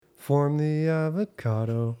Form the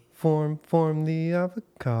avocado. Form the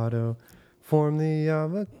avocado. Form the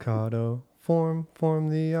avocado. Form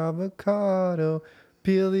the avocado.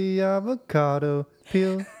 Peel the avocado.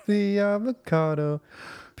 Peel the avocado.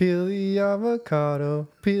 Peel the avocado.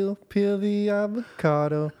 Peel the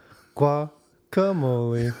avocado.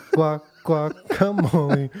 Guacamole.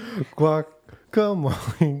 Guacamole.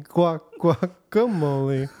 Guacamole.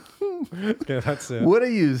 Guacamole. Okay, that's it. What are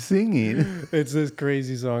you singing? It's this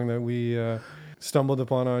crazy song that we stumbled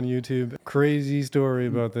upon on YouTube. Crazy story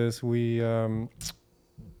about this. We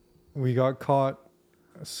got caught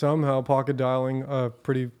somehow pocket dialing a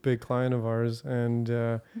pretty big client of ours, and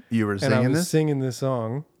You were and I singing was this? singing this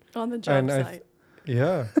song. On the job And site.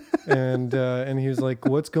 Yeah, and he was like,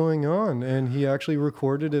 "What's going on?" And he actually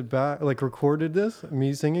recorded it back, like recorded this,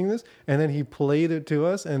 me singing this, and then he played it to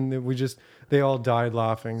us, and they all died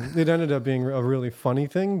laughing. It ended up being a really funny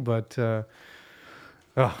thing, but So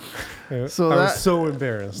I was so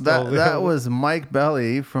embarrassed. That was Mike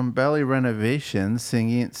Belley from Belley Renovations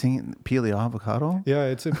singing Peel the Avocado. Yeah,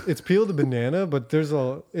 it's Peel the Banana, but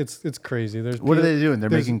it's crazy. What are they doing?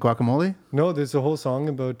 They're making guacamole? No, there's a whole song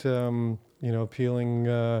about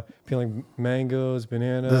peeling mangoes,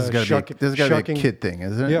 bananas. This has got to be a kid thing,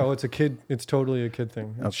 isn't it? Yeah, well, it's a kid. It's totally a kid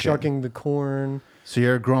thing. It's shucking the corn. So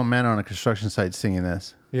you're a grown man on a construction site singing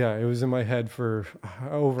this. Yeah, it was in my head for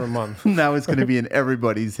over a month. Now it's going to be in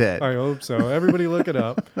everybody's head. I hope so. Everybody look it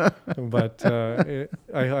up. But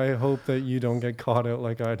I hope that you don't get caught out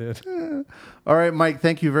like I did. All right, Mike,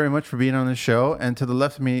 thank you very much for being on the show. And to the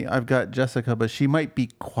left of me, I've got Jessica, but she might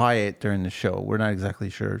be quiet during the show. We're not exactly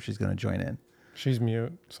sure if she's going to join in. She's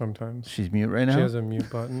mute sometimes. She's mute right now? She has a mute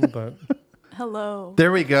button, but... Hello.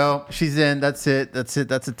 There we go. She's in. That's it. That's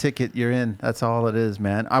a ticket. You're in. That's all it is,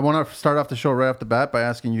 man. I want to start off the show right off the bat by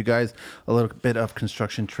asking you guys a little bit of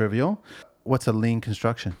construction trivial. What's a lean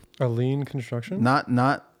construction? A lean construction? Not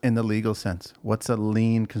in the legal sense. What's a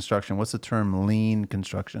lean construction? What's the term lean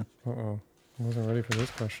construction? Uh-oh. I wasn't ready for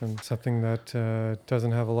this question. Something that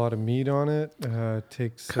doesn't have a lot of meat on it.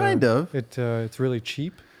 Takes Kind of. It's really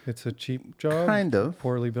cheap. It's a cheap job. Kind of.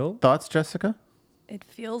 Poorly built. Thoughts, Jessica? It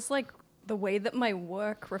feels like the way that my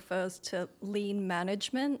work refers to lean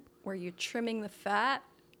management, where you're trimming the fat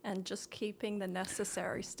and just keeping the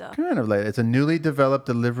necessary stuff. Kind of like it's a newly developed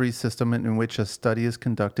delivery system in which a study is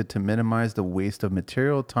conducted to minimize the waste of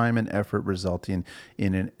material, time, and effort, resulting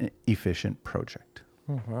in an efficient project.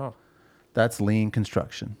 Oh, wow. That's lean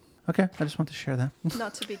construction. Okay, I just want to share that.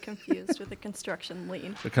 Not to be confused with the construction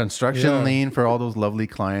lean. The construction lean for all those lovely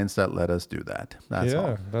clients that let us do that. That's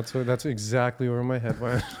all. That's exactly where my head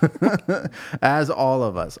went. As all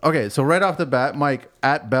of us. Okay, so right off the bat, Mike,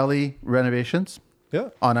 at Belley Renovations. Yeah.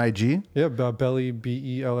 On IG. Yeah, Belley,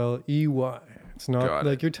 Belley. It's not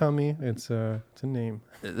like your tummy. It's a name.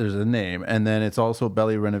 There's a name. And then it's also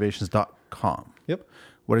belleyrenovations.com. Yep.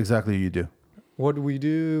 What exactly do you do? What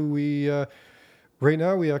do? We right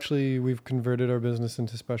now we've converted our business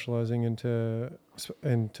into specializing into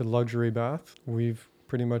luxury bath. We've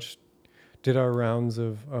pretty much did our rounds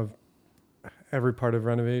of every part of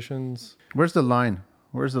renovations. Where's the line?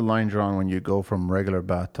 Where's the line drawn when you go from regular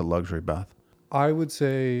bath to luxury bath? I would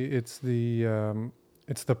say it's the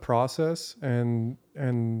process and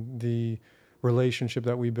the relationship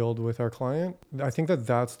that we build with our client. I think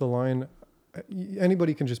that's the line.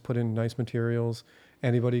 Anybody can just put in nice materials.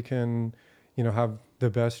 Anybody can, have the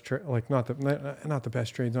best not the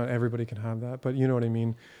best trades. Not everybody can have that, but you know what I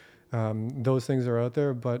mean. Those things are out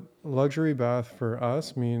there, but luxury bath for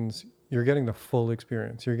us means you're getting the full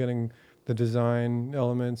experience. You're getting the design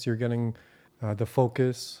elements. You're getting the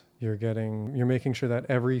focus. You're making sure that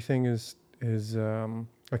everything is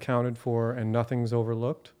accounted for and nothing's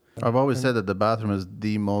overlooked. I've always said that the bathroom is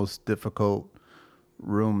the most difficult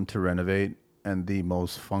room to renovate and the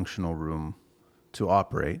most functional room to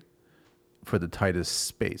operate for the tightest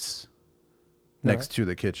space next to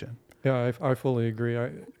the kitchen. Yeah, I fully agree.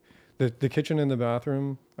 The kitchen and the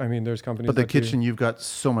bathroom, there's companies But the kitchen, you've got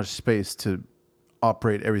so much space to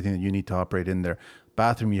operate everything that you need to operate in there.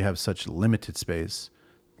 Bathroom, you have such limited space.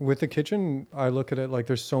 With the kitchen, I look at it like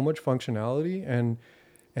there's so much functionality, and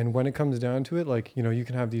when it comes down to it, you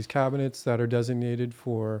can have these cabinets that are designated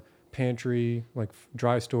for pantry, like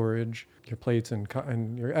dry storage, your plates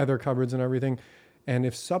and your other cupboards and everything. And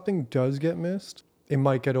if something does get missed, it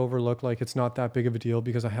might get overlooked, like it's not that big of a deal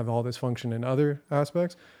because I have all this function in other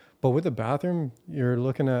aspects. But with the bathroom, you're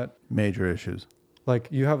looking at major issues. Like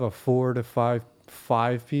you have a 4 to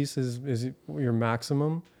 5 piece is your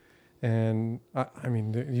maximum. And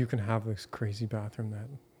you can have this crazy bathroom that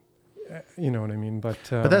you know what I mean? But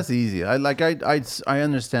that's easy. I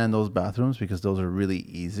understand those bathrooms because those are really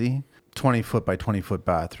easy. 20-foot by 20-foot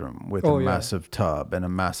bathroom with a massive tub and a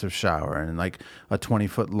massive shower and like a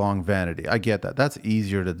 20-foot long vanity. I get that. That's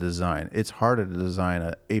easier to design. It's harder to design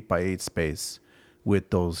a 8x8 space with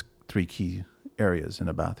those 3 key areas in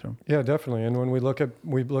a bathroom. Yeah, definitely. And when we look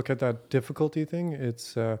at that difficulty thing,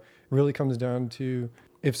 it's really comes down to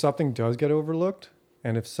if something does get overlooked,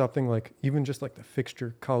 and if something like even just like the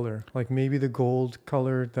fixture color, like maybe the gold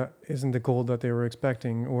color that isn't the gold that they were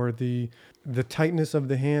expecting, or the tightness of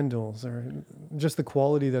the handles, or just the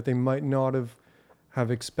quality that they might not have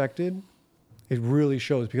expected, it really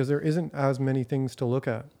shows because there isn't as many things to look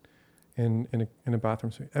at in a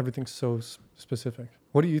bathroom suite. Everything's so specific.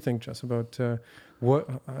 What do you think, Jess, about what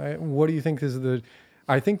do you think is the?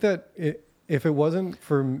 I think that if it wasn't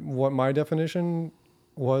for what my definition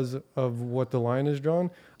was of what the line is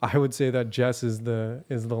drawn, I would say that Jess is the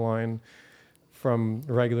line from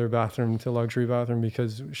regular bathroom to luxury bathroom,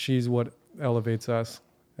 because she's what elevates us.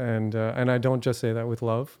 And I don't just say that with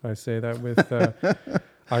love. I say that with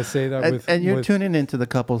And you're tuning into the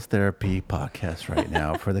Couples Therapy podcast right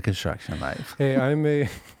now for the construction life. Hey, I'm a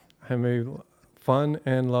fun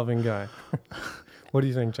and loving guy. What do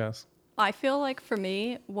you think, Jess? I feel like for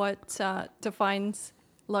me, what defines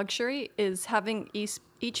luxury is having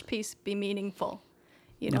each piece be meaningful.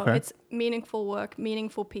 You know, it's meaningful work,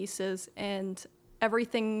 meaningful pieces, and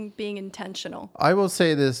everything being intentional. I will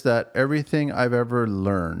say this, that everything I've ever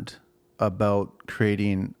learned about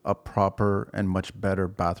creating a proper and much better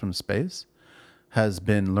bathroom space has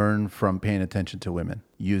been learned from paying attention to women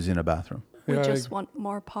using a bathroom. We just want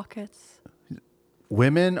more pockets.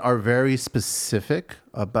 Women are very specific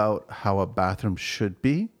about how a bathroom should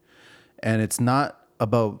be. And it's not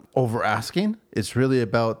about over asking. It's really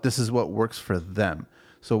about this is what works for them.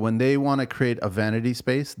 So when they want to create a vanity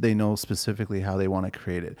space, they know specifically how they want to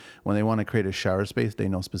create it. When they want to create a shower space, they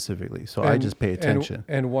know specifically. So I just pay attention.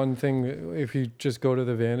 And one thing, if you just go to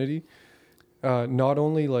the vanity, not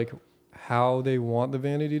only like how they want the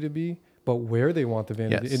vanity to be, but where they want the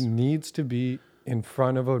vanity. Yes. It needs to be in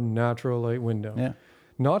front of a natural light window. Yeah.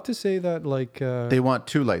 Not to say that like... they want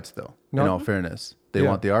 2 lights though, in all fairness. They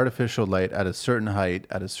want the artificial light at a certain height,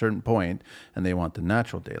 at a certain point, and they want the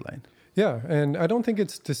natural daylight. Yeah, and I don't think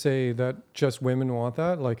it's to say that just women want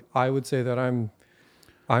that. Like, I would say that I'm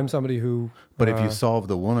somebody who... But if you solve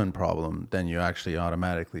the woman problem, then you actually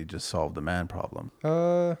automatically just solve the man problem.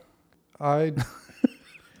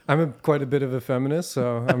 I'm quite a bit of a feminist,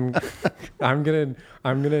 so I'm gonna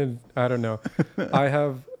I don't know. I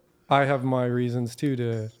have my reasons too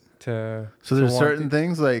to. So there's certain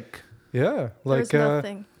things like. Yeah, like there's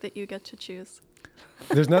nothing that you get to choose.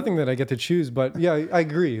 There's nothing that I get to choose, but yeah, I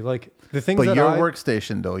agree. Like the things. But your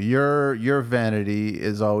workstation though, your vanity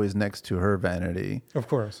is always next to her vanity. Of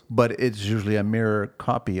course. But it's usually a mirror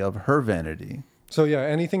copy of her vanity. So yeah,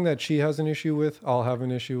 anything that she has an issue with, I'll have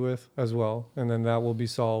an issue with as well, and then that will be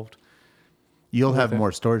solved. You'll have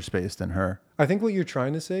more storage space than her. I think what you're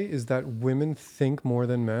trying to say is that women think more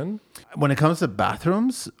than men. When it comes to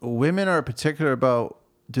bathrooms, women are particular about,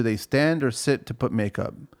 do they stand or sit to put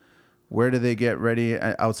makeup? Where do they get ready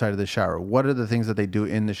outside of the shower? What are the things that they do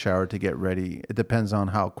in the shower to get ready? It depends on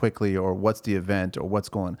how quickly or what's the event or what's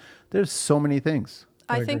going on. There's so many things.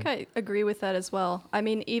 I think I agree with that as well. I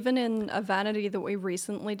mean, even in a vanity that we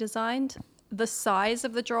recently designed, the size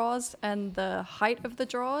of the drawers and the height of the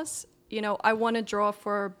drawers, you know, I want a drawer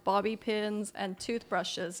for bobby pins and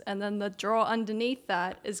toothbrushes, and then the drawer underneath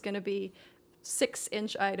that is going to be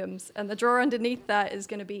 6-inch items, and the drawer underneath that is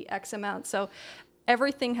going to be X amount. So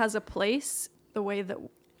everything has a place, the way that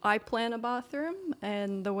I plan a bathroom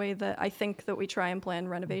and the way that I think that we try and plan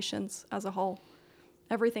renovations as a whole.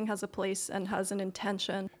 Everything has a place and has an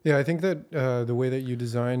intention. Yeah, I think that the way that you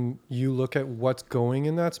design, you look at what's going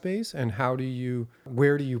in that space and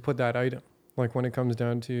where do you put that item? Like when it comes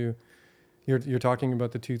down to, you're talking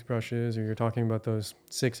about the toothbrushes, or you're talking about those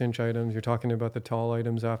 6-inch items, you're talking about the tall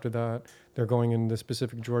items after that. They're going in the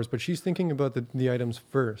specific drawers, but she's thinking about the items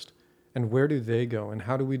first. And where do they go? And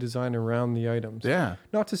how do we design around the items? Yeah.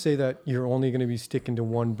 Not to say that you're only going to be sticking to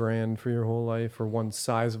one brand for your whole life or one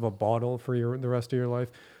size of a bottle for the rest of your life.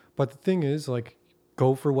 But the thing is, like,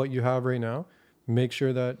 go for what you have right now. Make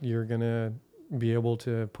sure that you're going to be able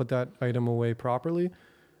to put that item away properly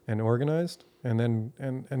and organized, and then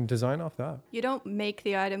and design off that. You don't make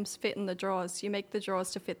the items fit in the drawers. You make the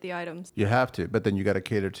drawers to fit the items. You have to, but then you got to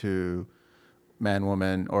cater to man,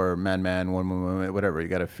 woman, or man, woman, woman, whatever. You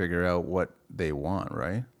got to figure out what they want,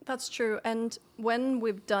 right? That's true. And when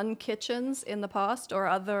we've done kitchens in the past or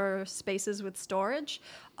other spaces with storage,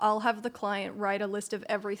 I'll have the client write a list of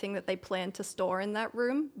everything that they plan to store in that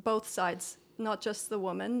room, both sides, not just the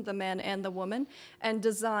woman, the man and the woman, and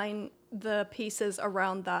design the pieces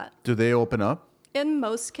around that. Do they open up? In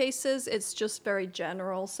most cases, it's just very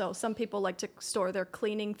general. So some people like to store their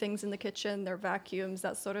cleaning things in the kitchen, their vacuums,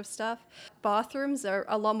 that sort of stuff. Bathrooms are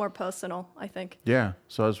a lot more personal, I think. Yeah.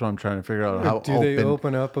 So that's what I'm trying to figure out. How Do they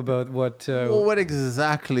open up about what? Well, what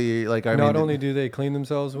exactly? Like, I not mean, only do they clean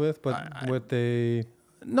themselves with, but what they.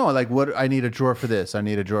 no, like what I need a drawer for this. I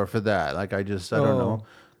need a drawer for that. Like I don't know.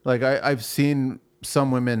 Like I've seen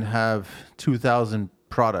some women have 2,000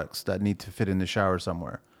 products that need to fit in the shower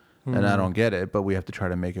somewhere. And I don't get it, but we have to try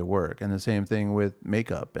to make it work. And the same thing with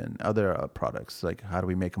makeup and other products. Like, how do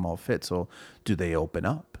we make them all fit? So do they open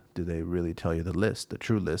up? Do they really tell you the list, the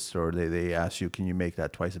true list? Or they ask you, can you make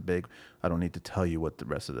that twice as big? I don't need to tell you what the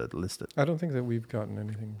rest of the list is. I don't think that we've gotten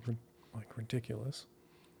anything like ridiculous.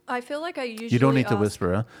 I feel like I usually You don't need to ask-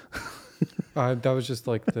 whisper, huh? That was just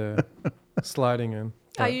like the sliding in.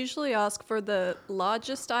 I usually ask for the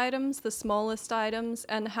largest items, the smallest items,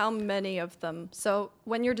 and how many of them. So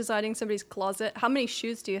when you're designing somebody's closet, how many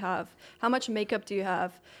shoes do you have? How much makeup do you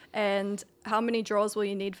have? And how many drawers will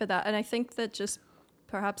you need for that? And I think that just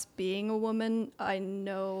perhaps being a woman, I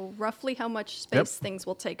know roughly how much space things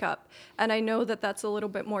will take up. And I know that that's a little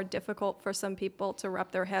bit more difficult for some people to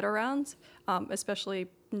wrap their head around, especially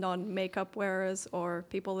non-makeup wearers or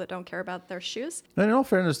people that don't care about their shoes. And in all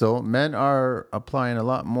fairness, though, men are applying a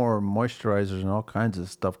lot more moisturizers and all kinds of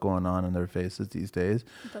stuff going on in their faces these days.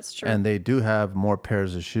 That's true. And they do have more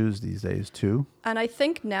pairs of shoes these days, too. And I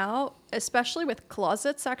think now, especially with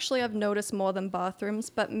closets, actually, I've noticed more than bathrooms,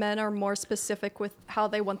 but men are more specific with how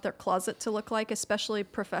they want their closet to look like, especially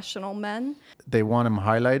professional men. They want them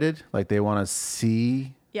highlighted, like they want to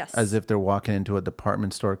see Yes. as if they're walking into a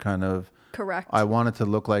department store kind of. Correct. I want it to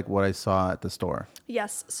look like what I saw at the store.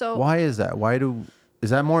 Yes. So Why is that? Is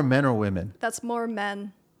that more men or women? that's more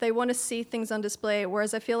men. They want to see things on display,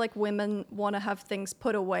 whereas I feel like women want to have things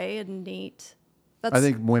put away and neat. That's, I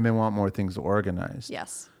think women want more things organized.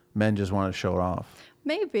 yes. Men just want to show it off.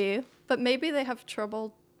 Maybe, but maybe they have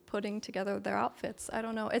trouble putting together their outfits. I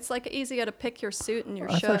don't know. It's like easier to pick your suit and your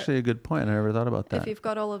That's shirt actually a good point. I never thought about that. if you've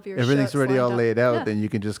got all of your Everything's shirts already all lined up. laid out, Yeah. then you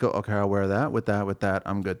can just go, okay, I'll wear that with that, with that.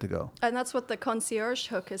 I'm good to go. And that's what the concierge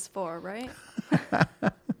hook is for, right?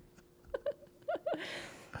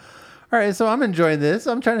 All right, so I'm enjoying this.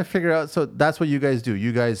 I'm trying to figure out. So that's what you guys do.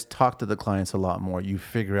 You guys talk to the clients a lot more. You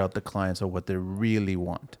figure out the clients or what they really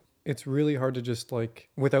want. It's really hard to just like,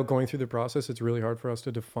 without going through the process, it's really hard for us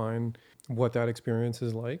to define what that experience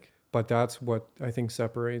is like. But that's what I think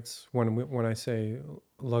separates when I say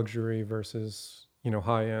luxury versus,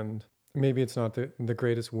 high end. Maybe it's not the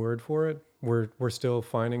greatest word for it. We're still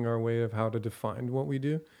finding our way of how to define what we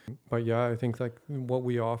do. But yeah, I think like what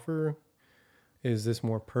we offer is this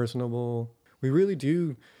more personable. We really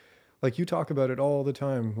do, like you talk about it all the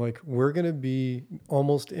time. Like we're going to be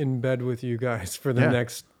almost in bed with you guys for the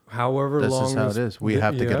next however This long. is how it is. We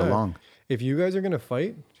have to get along. If you guys are going to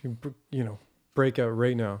fight, break out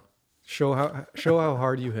right now. Show how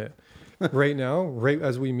hard you hit right now, right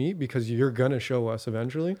as we meet, because you're going to show us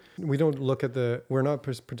eventually. We don't look at we're not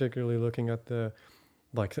particularly looking at the,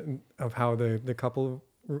 like, of how the couple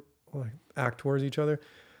like act towards each other.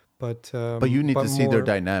 But you need to see their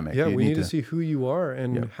dynamic. Yeah, You we need to see who you are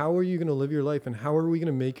and how are you going to live your life and how are we going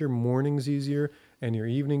to make your mornings easier and your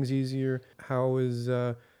evenings easier? How's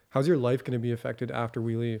your life going to be affected after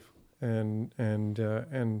we leave? And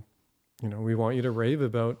we want you to rave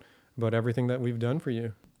about everything that we've done for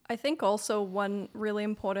you. I think also one really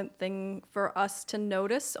important thing for us to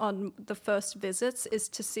notice on the first visits is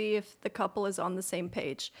to see if the couple is on the same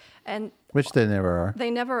page. And which they never are.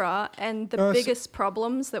 they never are. And the biggest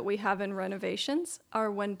problems that we have in renovations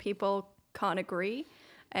are when people can't agree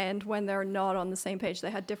and when they're not on the same page.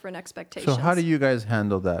 They had different expectations. So how do you guys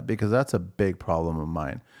handle that? Because that's a big problem of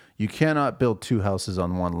mine. You cannot build two houses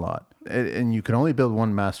on one lot. And you can only build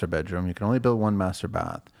one master bedroom. You can only build one master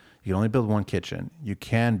bath. You can only build one kitchen. You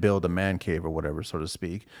can build a man cave or whatever, so to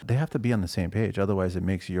speak. They have to be on the same page. Otherwise, it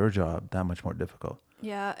makes your job that much more difficult.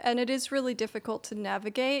 Yeah, and it is really difficult to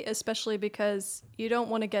navigate, especially because you don't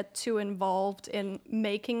want to get too involved in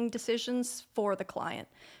making decisions for the client,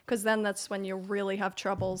 because then that's when you really have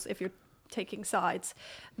troubles if you're taking sides.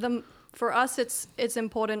 For us, it's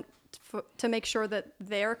important to make sure that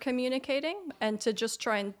they're communicating and to just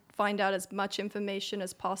try and find out as much information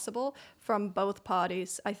as possible from both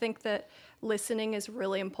parties. I think that listening is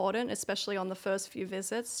really important, especially on the first few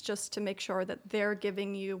visits, just to make sure that they're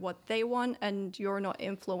giving you what they want and you're not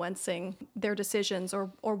influencing their decisions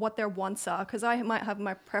or what their wants are. Because I might have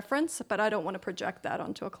my preference, but I don't want to project that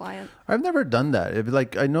onto a client. I've never done that.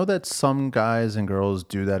 Like, I know that some guys and girls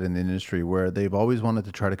do that in the industry where they've always wanted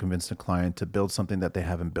to try to convince the client to build something that they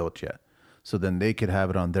haven't built yet, so then they could have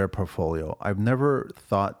it on their portfolio. I've never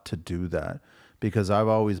thought to do that because I've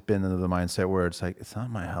always been in the mindset where it's like, it's not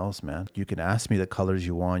my house, man. You can ask me the colors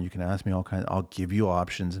you want. You can ask me all kinds. I'll give you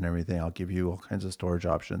options and everything. I'll give you all kinds of storage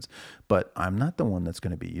options, but I'm not the one that's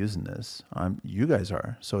going to be using this. You guys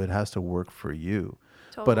are. So it has to work for you.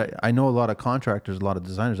 Totally. But I know a lot of contractors, a lot of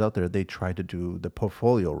designers out there, they try to do the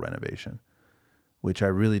portfolio renovation, which I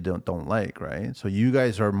really don't like, right? So you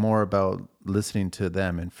guys are more about listening to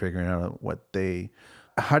them and figuring out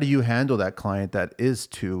how do you handle that client that is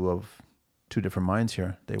two different minds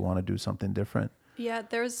here? They want to do something different. Yeah,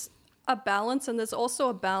 there's a balance, and there's also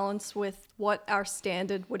a balance with what our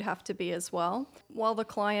standard would have to be as well. While the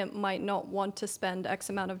client might not want to spend X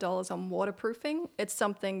amount of dollars on waterproofing, it's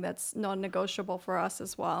something that's non-negotiable for us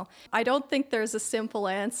as well. I don't think there's a simple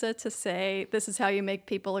answer to say this is how you make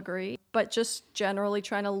people agree, but just generally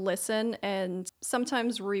trying to listen and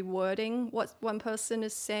sometimes rewording what one person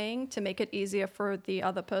is saying to make it easier for the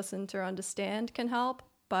other person to understand can help.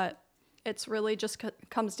 But it's really just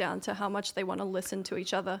comes down to how much they want to listen to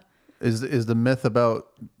each other. Is the myth about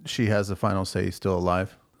she has the final say still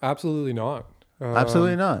alive? Absolutely not.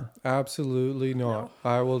 Absolutely not. Absolutely not. No.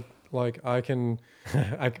 I will I can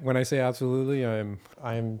when I say absolutely,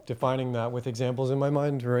 I'm defining that with examples in my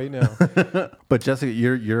mind right now. But Jessica,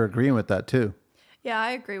 you're agreeing with that too. Yeah,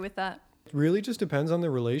 I agree with that. It really just depends on the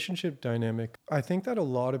relationship dynamic. I think that a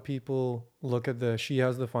lot of people look at the she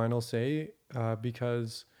has the final say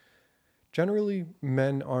because generally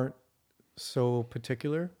men aren't so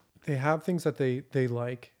particular. They have things that they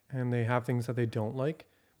like and they have things that they don't like,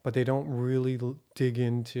 but they don't really dig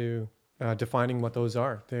into defining what those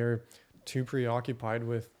are. They're too preoccupied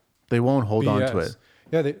with They won't hold on to BS. it.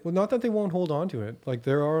 Yeah, well, not that they won't hold on to it. Like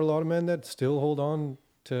there are a lot of men that still hold on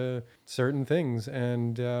to certain things,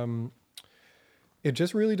 and it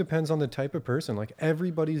just really depends on the type of person. Like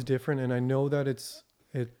everybody's different, and I know that it's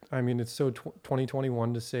so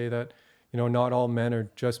 2021 to say that not all men are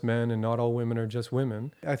just men and not all women are just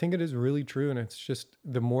women. I think it is really true, and it's just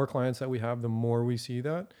the more clients that we have, the more we see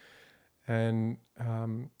that, and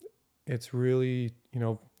it's really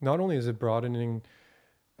not only is it broadening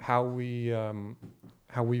how we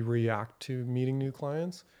react to meeting new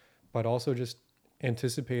clients, but also just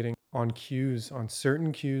anticipating on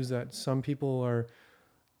certain cues that some people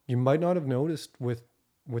you might not have noticed with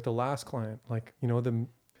the last client. Like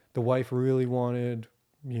the wife really wanted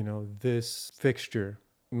this fixture,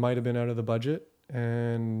 might have been out of the budget,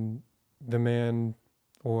 and the man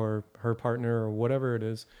or her partner or whatever it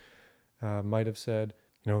is might have said,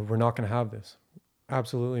 we're not going to have this.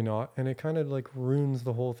 Absolutely not. And it kind of like ruins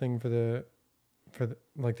the whole thing for the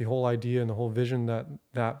like the whole idea and the whole vision that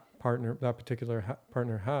particular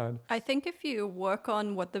partner had. I think if you work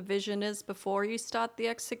on what the vision is before you start the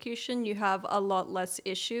execution, you have a lot less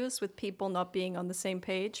issues with people not being on the same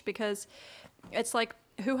page, because it's like,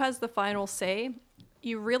 who has the final say?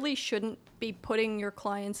 You really shouldn't be putting your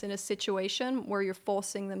clients in a situation where you're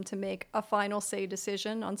forcing them to make a final say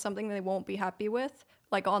decision on something they won't be happy with,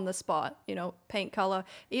 like on the spot, paint color,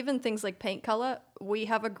 even things like paint color, we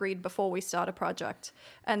have agreed before we start a project,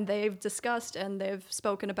 and they've discussed and they've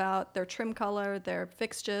spoken about their trim color, their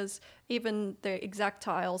fixtures, even the exact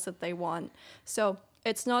tiles that they want. So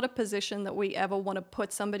it's not a position that we ever want to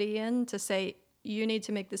put somebody in to say, you need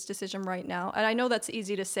to make this decision right now. And I know that's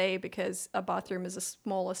easy to say because a bathroom is a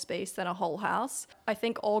smaller space than a whole house. I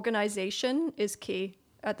think organization is key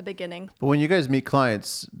at the beginning. But when you guys meet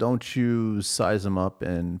clients, don't you size them up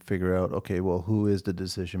and figure out, okay, well, who is the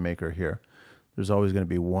decision maker here? There's always going to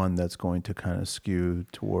be one that's going to kind of skew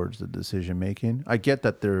towards the decision making. I get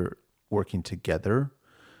that they're working together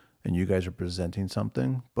and you guys are presenting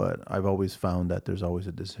something, but I've always found that there's always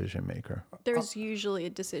a decision maker. There's usually a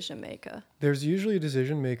decision maker. There's usually a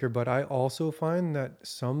decision maker, but I also find that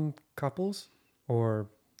some couples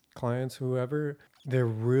or clients, whoever, they're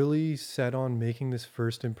really set on making this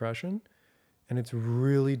first impression, and it's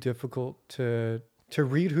really difficult to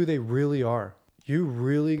read who they really are. You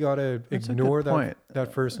really got to ignore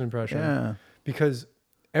that first impression. Yeah. Because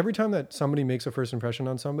every time that somebody makes a first impression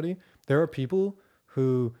on somebody, there are people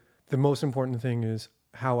who the most important thing is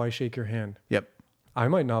how I shake your hand. Yep. I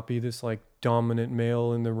might not be this like dominant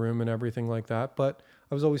male in the room and everything like that, but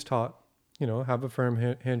I was always taught, have a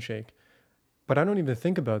firm handshake. But I don't even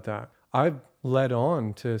think about that. I've led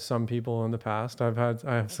on to some people in the past. I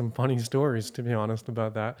have some funny stories, to be honest,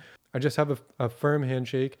 about that. I just have a firm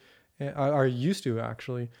handshake. I used to,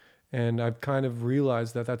 actually. And I've kind of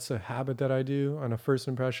realized that that's a habit that I do on a first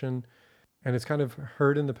impression. And it's kind of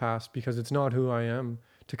hurt in the past because it's not who I am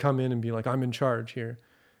to come in and be like, I'm in charge here,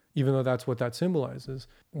 even though that's what that symbolizes.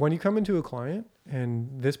 When you come into a client and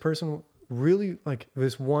this person really, like,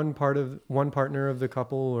 this one partner of the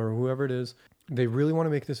couple or whoever it is, they really want to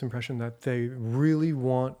make this impression that they really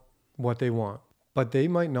want what they want, but they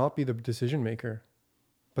might not be the decision maker,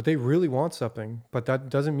 but they really want something. But that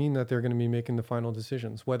doesn't mean that they're going to be making the final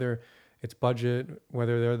decisions, whether it's budget,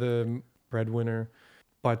 whether they're the breadwinner,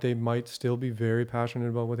 but they might still be very passionate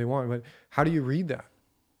about what they want. But how do you read that?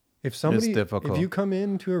 If you come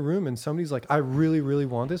into a room and somebody's like, I really, really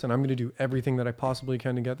want this, and I'm going to do everything that I possibly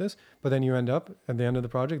can to get this, but then you end up at the end of the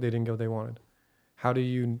project, they didn't get what they wanted. How do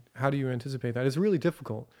you anticipate that? It's really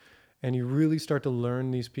difficult. And you really start to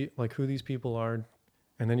learn like who these people are,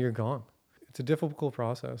 and then you're gone. It's a difficult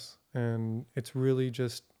process. And it's really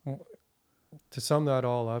just, to sum that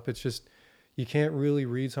all up, it's just, you can't really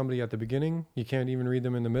read somebody at the beginning. You can't even read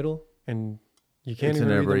them in the middle, and you can't even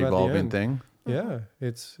read them at the end. It's an ever-evolving thing. Yeah,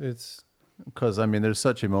 it's because I mean, there's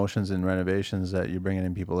such emotions in renovations that you're bringing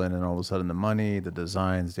in people in, and all of a sudden the money, the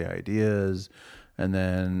designs, the ideas, and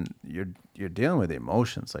then you're dealing with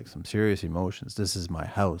emotions, like some serious emotions. This is my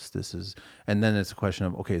house. And then it's a question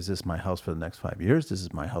of, okay, is this my house for the next 5 years? This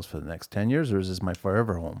is my house for the next 10 years, or is this my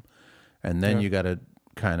forever home? And then you got to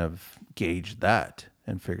kind of gauge that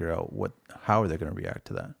and figure out how are they going to react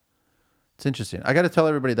to that. It's interesting. I got to tell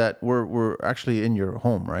everybody that we're actually in your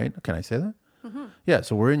home, right? Can I say that? Mm-hmm. Yeah.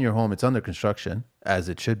 So we're in your home. It's under construction, as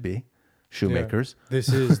it should be. Shoemakers. Yeah, this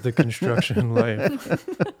is the construction life.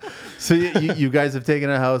 So you guys have taken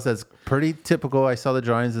a house that's pretty typical. I saw the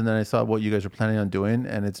drawings, and then I saw what you guys are planning on doing,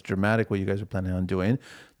 and it's dramatic what you guys are planning on doing.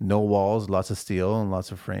 No walls, lots of steel and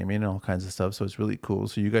lots of framing and all kinds of stuff. So it's really cool.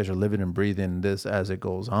 So you guys are living and breathing this as it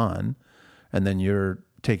goes on, and then you're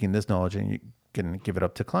taking this knowledge and you can give it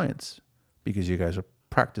up to clients because you guys are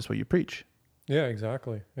practice what you preach. Yeah,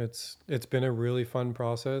 exactly. It's been a really fun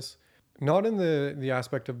process. Not in the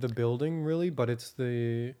aspect of the building really, but it's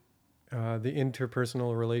the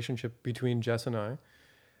interpersonal relationship between Jess and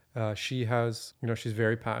I. She has, she's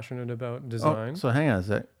very passionate about design. Oh, so hang on a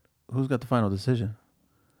sec. Who's got the final decision?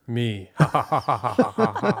 Me.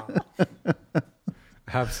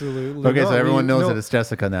 Absolutely. Okay, so everyone knows that it's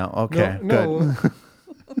Jessica now. Okay, good.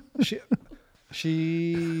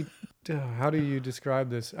 She how do you describe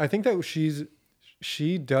this? I think that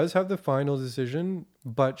she does have the final decision,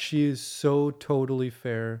 but she is so totally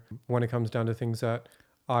fair when it comes down to things that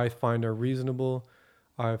I find are reasonable.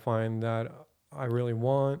 I find that I really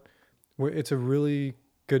want. It's a really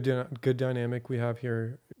good dynamic we have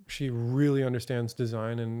here. She really understands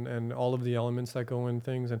design and all of the elements that go in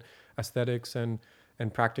things, and aesthetics and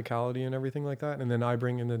practicality and everything like that. And then I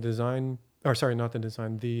bring in the design, or sorry, not the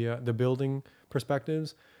design, the building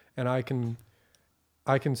perspectives, and I can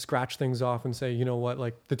scratch things off and say, you know what,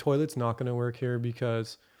 like the toilet's not going to work here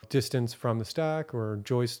because distance from the stack or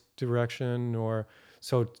joist direction, or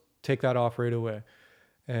so take that off right away.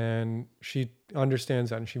 And she understands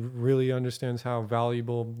that, and she really understands how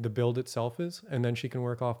valuable the build itself is, and then she can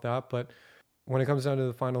work off that. But when it comes down to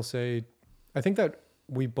the final say, I think that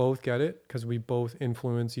we both get it because we both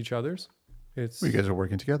influence each other's. You guys are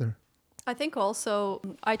working together. I think also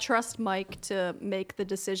I trust Mike to make the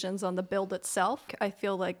decisions on the build itself. I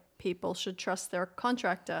feel like people should trust their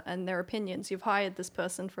contractor and their opinions. You've hired this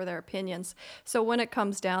person for their opinions. So when it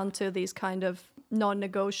comes down to these kind of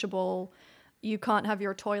non-negotiable, you can't have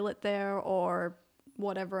your toilet there or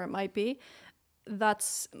whatever it might be,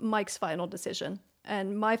 that's Mike's final decision.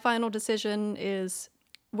 And my final decision is,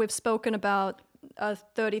 we've spoken about a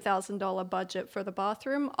 $30,000 budget for the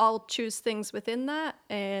bathroom. I'll choose things within that,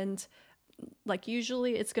 and like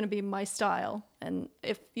usually it's going to be my style. And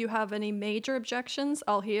if you have any major objections,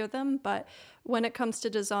 I'll hear them. But when it comes to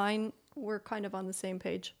design, we're kind of on the same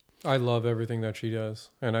page. I love everything that she does,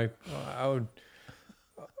 and I would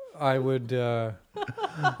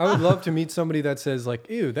love to meet somebody that says like,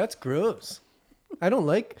 "Ew, that's gross. I don't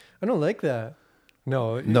like that."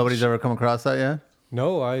 No, nobody's ever come across that yet.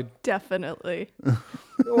 No, I definitely.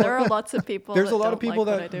 There are lots of people. There's a lot of people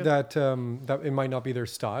that it might not be their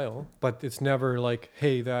style, but it's never like,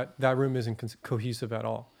 hey, that room isn't cohesive at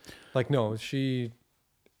all. Like, no,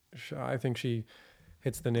 I think she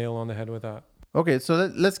hits the nail on the head with that. Okay, so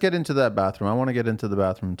let's get into that bathroom. I want to get into the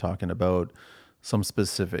bathroom talking about some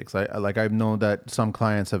specifics. I've known that some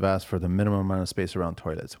clients have asked for the minimum amount of space around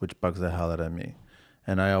toilets, which bugs the hell out of me.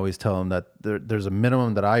 And I always tell them that there's a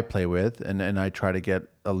minimum that I play with, and I try to get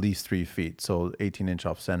at least 3 feet, so 18-inch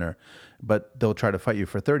off center. But they'll try to fight you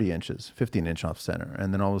for 30 inches, 15-inch off center.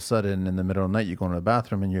 And then all of a sudden, in the middle of the night, you go into the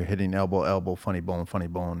bathroom and you're hitting elbow, funny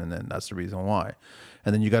bone, and then that's the reason why.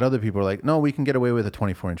 And then you got other people who are like, no, we can get away with a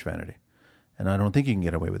 24-inch vanity. And I don't think you can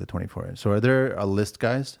get away with a 24-inch. So are there a list,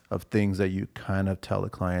 guys, of things that you kind of tell the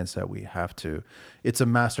clients that we have to? It's a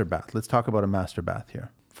master bath. Let's talk about a master bath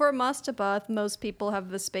here. For a master bath, most people have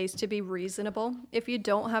the space to be reasonable. If you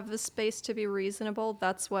don't have the space to be reasonable,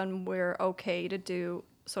 that's when we're okay to do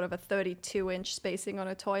sort of a 32-inch spacing on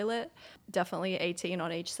a toilet. Definitely 18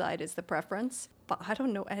 on each side is the preference. But I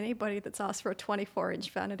don't know anybody that's asked for a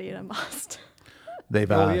 24-inch vanity in a master. They've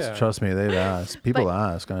asked. Trust me, they've asked. People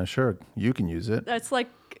ask, and I'm sure you can use it. That's like,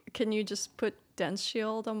 can you just put Dent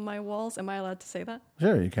Shield on my walls? Am I allowed to say that?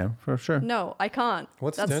 Sure, you can, for sure. No, I can't.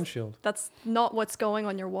 What's Dent Shield? That's not what's going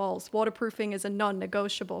on your walls. Waterproofing is a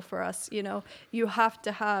non-negotiable for us. You have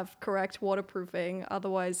to have correct waterproofing.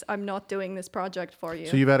 Otherwise, I'm not doing this project for you.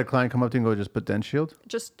 So you've had a client come up to you and go, just put Dent Shield?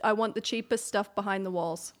 I want the cheapest stuff behind the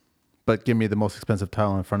walls. But give me the most expensive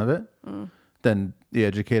tile in front of it? Then you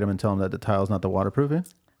educate them and tell them that the tile's not the waterproofing?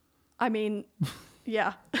 I mean,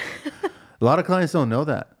 yeah. A lot of clients don't know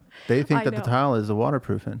that. They think that the tile is the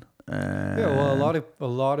waterproofing. Yeah, well, a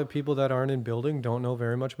lot of people that aren't in building don't know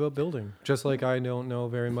very much about building. Just like I don't know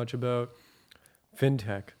very much about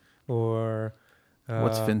fintech or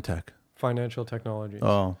what's fintech? Financial technology.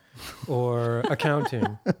 Oh, or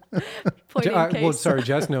accounting.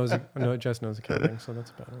 Jess knows. No, Jess knows accounting, so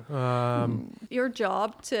that's better. Your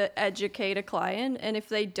job to educate a client, and if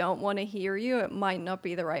they don't want to hear you, it might not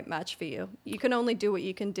be the right match for you. You can only do what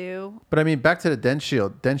you can do. But I mean, back to the Dent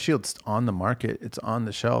Shield. Dent Shield's on the market. It's on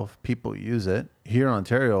the shelf. People use it here in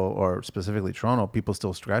Ontario, or specifically Toronto. People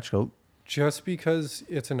still scratch coat. Just because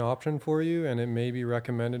it's an option for you and it may be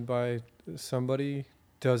recommended by somebody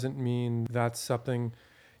doesn't mean that's something.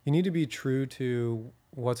 You need to be true to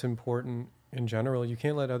what's important in general. You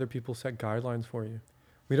can't let other people set guidelines for you.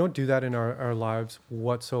 We don't do that in our lives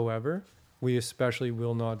whatsoever. We especially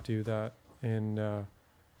will not do that in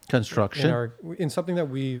construction. In something that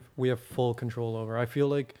we have full control over. I feel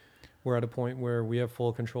like we're at a point where we have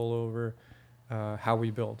full control over how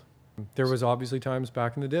we build. There was obviously times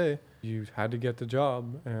back in the day you had to get the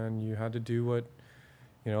job and you had to do what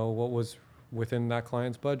was within that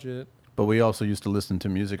client's budget. But we also used to listen to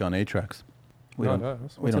music on 8-tracks. We don't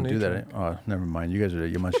do that. Oh, never mind. You guys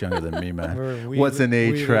you're much younger than me, man. What's an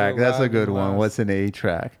 8-track? That's a good one. What's an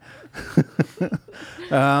 8-track?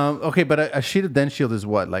 Okay, but a sheet of Dent Shield is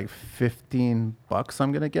what, like $15?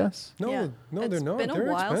 I'm gonna guess. No, they're not. It's been they're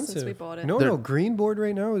a while expensive. since we bought it. No, green board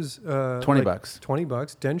right now is $20.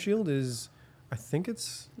 $20. Dent Shield is, I think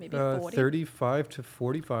it's maybe 40? 35 to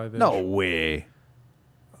 45. No way.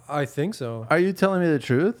 I think so. Are you telling me the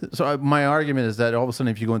truth? So my argument is that all of a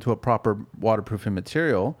sudden, if you go into a proper waterproofing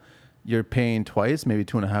material, you're paying twice, maybe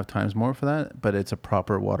 2.5 times more for that, but it's a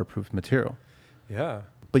proper waterproof material. Yeah.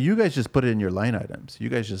 But you guys just put it in your line items. You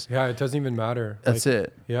guys just it doesn't even matter. That's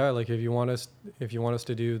it. Yeah, like if you want us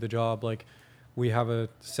to do the job, like we have a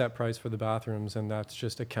set price for the bathrooms, and that's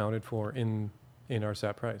just accounted for in our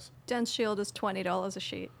set price. Dent Shield is $20 a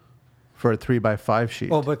sheet. For a 3x5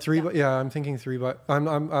 sheet. Oh, but I'm thinking 3x.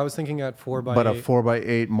 I was thinking at 4x8. But a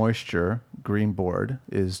 4x8 moisture green board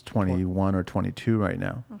is 21 or 22 right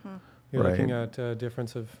now. Mm-hmm. You're looking at a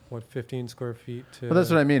difference of 15 square feet to. Well, that's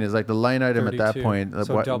what I mean. Is like the line item 32, at that point.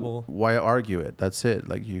 So double. Why argue it? That's it.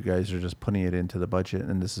 Like you guys are just putting it into the budget,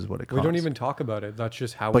 and this is what it costs. We don't even talk about it. That's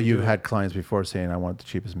just how. But you've had clients before saying, "I want the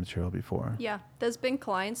cheapest material before." Yeah, there's been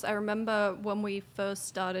clients. I remember when we first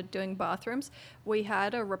started doing bathrooms, we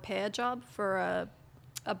had a repair job for a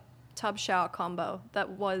tub shower combo that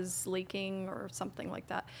was leaking or something like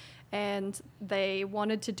that. And they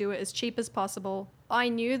wanted to do it as cheap as possible. I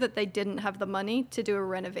knew that they didn't have the money to do a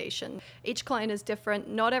renovation. Each client is different.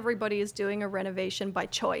 Not everybody is doing a renovation by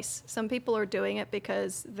choice. Some people are doing it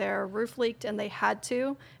because their roof leaked and they had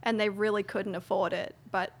to, and they really couldn't afford it,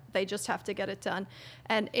 but they just have to get it done.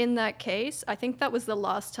 And in that case, I think that was the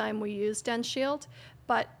last time we used Dent Shield,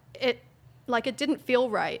 but it didn't feel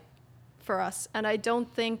right for us. And I don't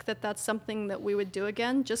think that that's something that we would do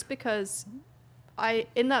again, just because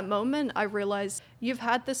in that moment, I realized you've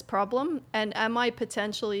had this problem, and am I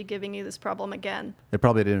potentially giving you this problem again? It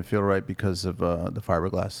probably didn't feel right because of the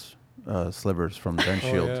fiberglass slivers from Dent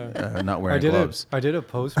Shield, not wearing gloves. I did a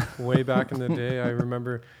post way back in the day. I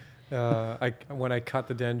remember When I cut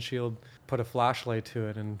the den shield, put a flashlight to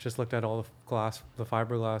it, and just looked at all the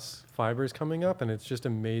fiberglass fibers coming up, and it's just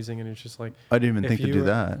amazing. And it's just like, I didn't even if think to do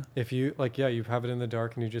that. if you like, yeah, you have it in the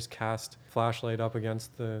dark, and you just cast flashlight up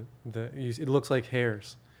against it looks like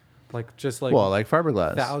hairs, like just like Well, like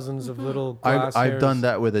fiberglass. thousands of little glass I've hairs. done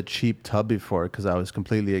that with a cheap tub before because I was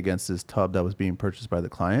completely against this tub that was being purchased by the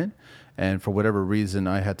client. And for whatever reason,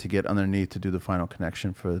 I had to get underneath to do the final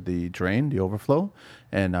connection for the drain, the overflow.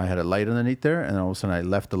 And I had a light underneath there. And all of a sudden I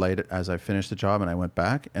left the light as I finished the job, and I went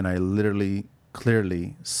back, and I literally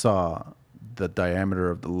clearly saw the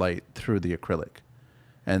diameter of the light through the acrylic.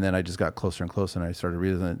 And then I just got closer and closer, and I started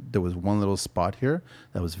realizing that there was one little spot here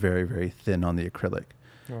that was very, very thin on the acrylic.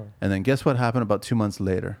 Oh, And then guess what happened about 2 months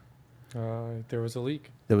later? there was a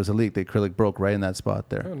leak. There was a leak. The acrylic broke right in that spot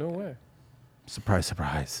there. Oh, no way. Surprise,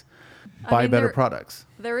 surprise. I Buy mean, better products.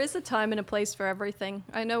 There is a time and a place for everything.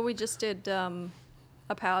 I know we just did a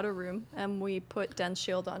powder room, and we put den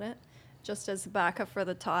shield on it just as backup for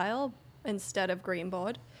the tile instead of green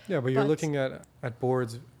board. Yeah, but you're But- looking at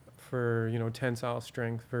boards for, tensile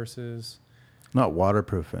strength versus. Not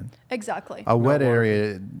waterproofing. Exactly. A wet waterproof.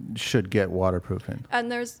 area should get waterproofing.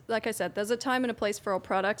 And there's, like I said, there's a time and a place for all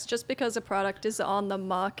products. Just because a product is on the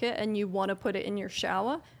market and you want to put it in your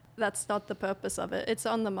shower, that's not the purpose of it. It's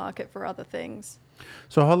on the market for other things.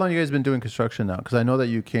 So how long you guys been doing construction now? Because I know that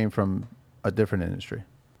you came from a different industry.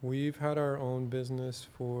 We've had our own business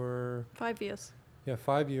for 5 years.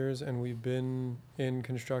 5 years, and we've been in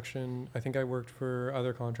construction. I think I worked for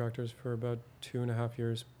other contractors for about 2.5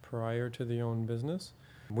 years prior to the own business.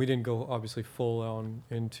 We didn't go obviously full on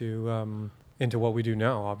into what we do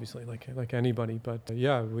now, obviously, like anybody. But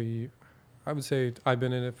I would say I've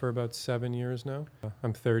been in it for about 7 years now.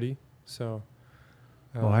 I'm 30, so.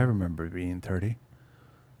 Oh, I remember being 30.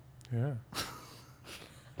 Yeah,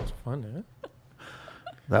 it's fun, eh?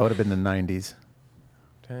 That would have been the 90s.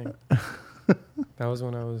 Dang, that was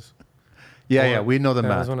when I was. Yeah, born. we know the That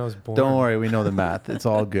math. was when I was born. Don't worry, we know the math. It's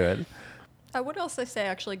all good. I would also say,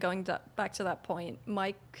 actually, going back to that point,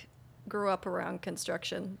 Mike grew up around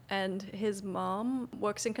construction, and his mom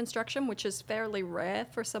works in construction, which is fairly rare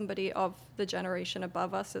for somebody of the generation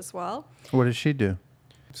above us as well. What does she do?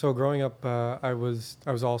 So growing up, I was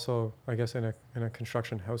also, I guess, in a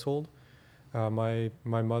construction household. My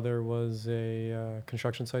mother was a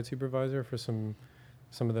construction site supervisor for some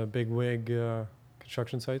of the big wig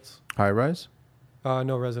construction sites. High rise?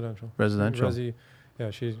 No, residential. Residential. Resi,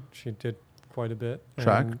 yeah, she did quite a bit.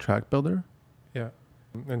 Track builder? Yeah,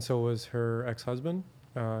 and so was her ex-husband,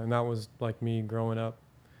 and that was like me growing up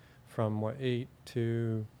from 8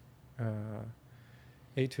 to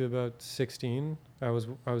about 16. I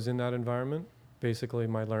was in that environment, basically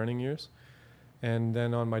my learning years. And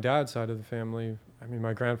then on my dad's side of the family, I mean,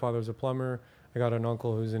 my grandfather's a plumber. I got an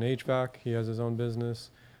uncle who's in HVAC. He has his own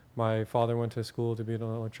business. My father went to school to be an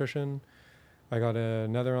electrician. I got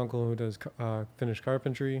another uncle who does finished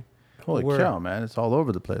carpentry. Holy cow, man. It's all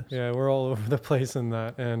over the place. Yeah, we're all over the place in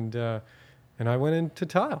that. And I went into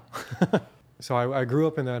tile. So I grew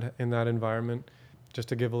up in that environment. Just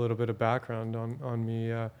to give a little bit of background on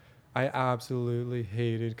me, I absolutely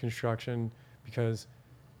hated construction because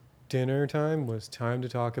dinner time was time to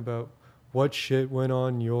talk about what shit went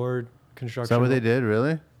on your construction. Is that what they did,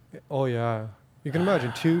 really? Oh, yeah. You can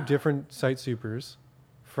imagine 2 different site supers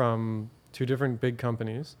from 2 different big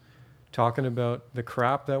companies talking about the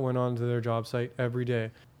crap that went on to their job site every day.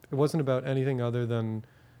 It wasn't about anything other than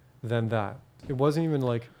that. It wasn't even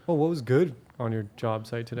like, oh, what was good on your job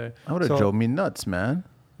site today? That would have drove me nuts, man.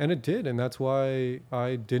 And it did, and that's why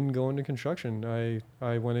I didn't go into construction.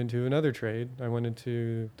 I went into another trade. I went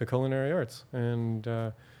into the culinary arts, and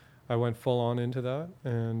I went full on into that,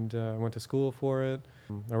 and I went to school for it.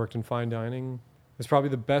 I worked in fine dining. It's probably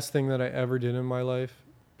the best thing that I ever did in my life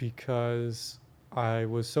because I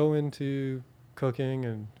was so into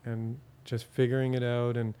cooking and just figuring it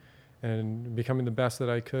out and becoming the best that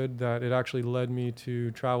I could that it actually led me to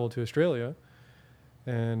travel to Australia.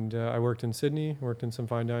 And I worked in Sydney, worked in some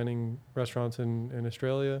fine dining restaurants in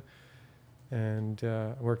Australia, and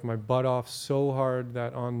I worked my butt off so hard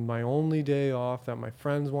that on my only day off that my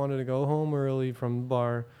friends wanted to go home early from the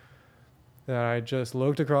bar, that I just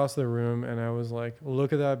looked across the room and I was like,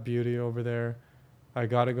 look at that beauty over there. I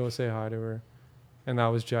got to go say hi to her. And that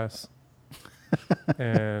was Jess.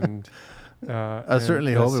 And I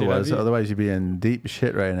certainly hope it was. Otherwise, you'd be in deep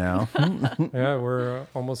shit right now. Yeah, we're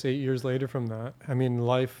almost 8 years later from that. I mean,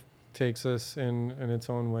 life takes us in its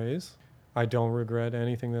own ways. I don't regret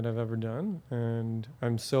anything that I've ever done. And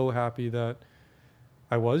I'm so happy that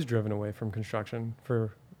I was driven away from construction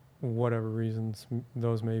for whatever reasons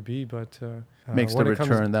those may be. But Makes the when it comes,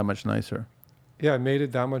 return that much nicer. yeah, it made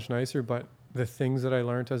it that much nicer. But the things that I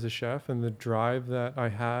learned as a chef and the drive that I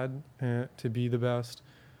had to be the best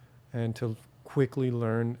and to quickly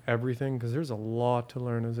learn everything, because there's a lot to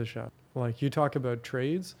learn as a chef. Like you talk about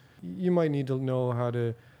trades, you might need to know how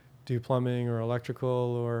to do plumbing or electrical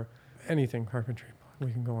or anything, carpentry.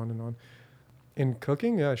 We can go on and on. In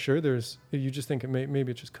cooking, yeah, sure. You just think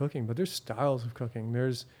maybe it's just cooking, but there's styles of cooking.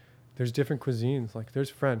 There's different cuisines. Like there's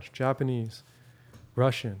French, Japanese,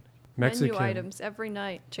 Russian, Mexican. Menu items every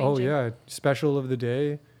night Oh changing. yeah, special of the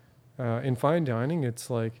day. In fine dining, it's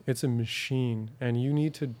like it's a machine, and you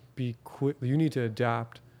need to be quick. You need to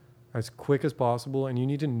adapt as quick as possible, and you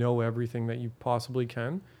need to know everything that you possibly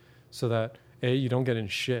can, so that you don't get in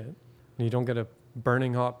shit, and you don't get a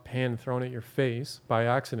burning hot pan thrown at your face by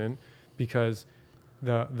accident because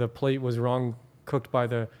the plate was wrongly cooked by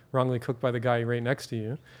the guy right next to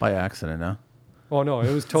you. By accident, huh? Oh no,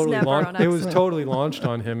 it was totally never on it was accident. totally launched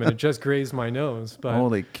on him, and it just grazed my nose. But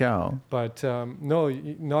Holy cow. But no,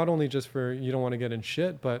 not only just for you don't want to get in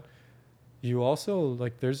shit, but you also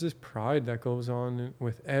like there's this pride that goes on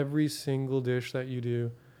with every single dish that you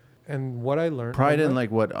do. And what I learned Pride from in that,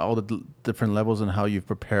 like what all the different levels and how you've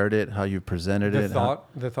prepared it, how you've presented it.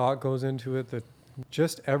 the thought goes into it, that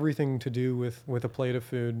just everything to do with a plate of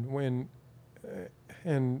food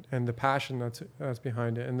and the passion that's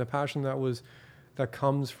behind it, and the passion that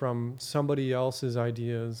comes from somebody else's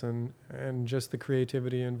ideas and just the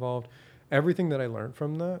creativity involved. Everything that I learned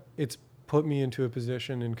from that, it's put me into a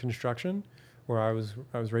position in construction where I was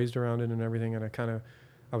raised around it and everything, and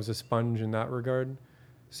I was a sponge in that regard,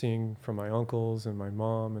 seeing from my uncles and my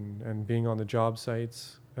mom and being on the job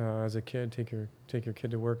sites as a kid. Take your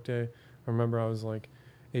kid to work day. I remember I was like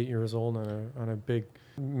 8 years old on a big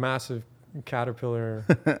massive Caterpillar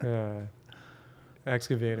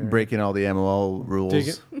excavator, Breaking all the MOL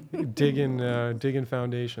rules. digging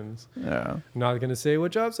foundations. Yeah. I'm not going to say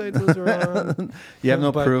what job sites those were on. You have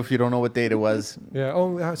no But- proof. You don't know what date it was. Yeah.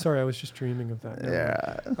 Oh, sorry. I was just dreaming of that.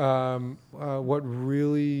 Yeah. What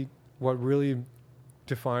really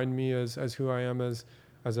defined me as who I am as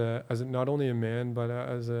not only a man but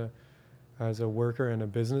as a worker and a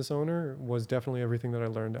business owner was definitely everything that I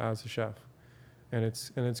learned as a chef, and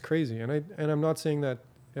it's crazy. And I'm not saying that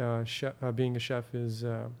being a chef is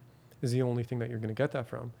the only thing that you're going to get that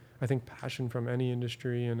from. I think passion from any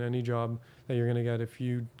industry and any job that you're going to get, if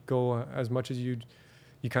you go as much as you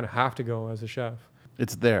kind of have to go as a chef,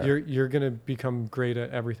 It's there. you're going to become great at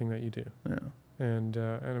everything that you do. Yeah. And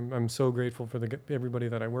I'm so grateful for everybody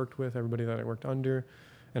that I worked with, everybody that I worked under,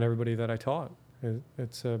 and everybody that I taught.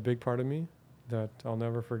 It's a big part of me that I'll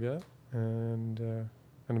never forget, and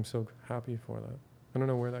I'm so happy for that. I don't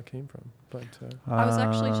know where that came from, but I was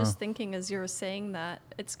actually just thinking as you were saying that,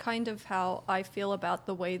 it's kind of how I feel about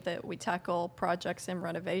the way that we tackle projects in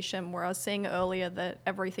renovation, where I was saying earlier that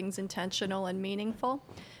everything's intentional and meaningful.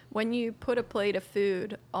 When you put a plate of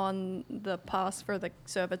food on the pass for the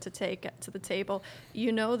server to take to the table,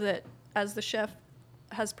 you know that as the chef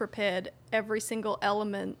has prepared every single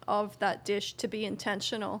element of that dish to be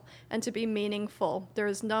intentional and to be meaningful. There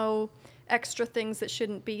is no extra things that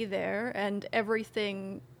shouldn't be there, and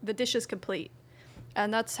the dish is complete.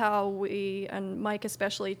 And that's how we, and Mike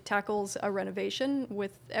especially, tackles a renovation,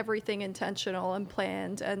 with everything intentional and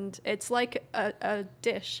planned. And it's like a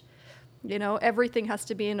dish, everything has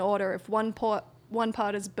to be in order. If one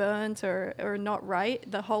part is burnt or not right,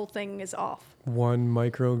 the whole thing is off. one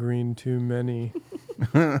microgreen too many.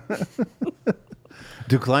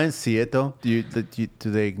 Do clients see it though? Do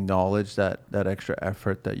they acknowledge that extra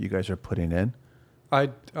effort that you guys are putting in?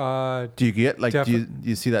 Do you get like do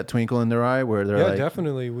you see that twinkle in their eye where they're like,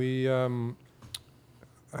 definitely. We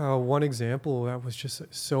one example that was just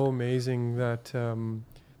so amazing that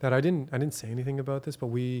I didn't say anything about this, but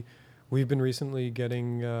we've been recently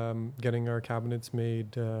getting our cabinets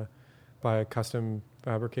made by a custom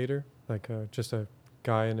fabricator, like just a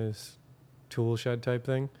guy in his tool shed type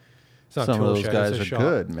thing. It's not some of tool those shed, guys it's a are shop.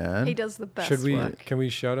 good, man. He does the best Should we? work. Can we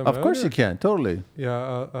shout him out? Of course or- you can, totally.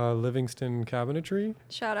 Yeah, Livingston Cabinetry.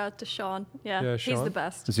 Shout out to Sean. Yeah, He's Sean. the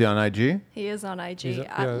best. Is he on IG? He is on IG He's at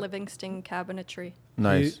yeah. Livingston Cabinetry.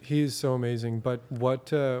 Nice. He's so amazing. But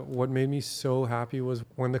what made me so happy was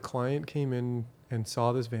when the client came in and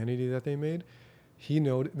saw this vanity that they made. He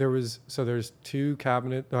noted there's two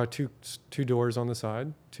two doors on the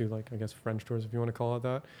side, two, like, I guess French doors if you want to call it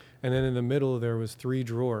that, and then in the middle there was 3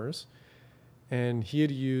 drawers, and he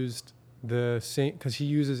had used the same, because he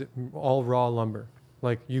uses all raw lumber.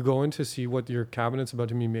 Like, you go in to see what your cabinet's about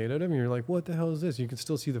to be made out of, and you're like, what the hell is this? You can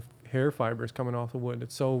still see the hair fibers coming off the wood.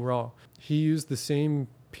 It's so raw. He used the same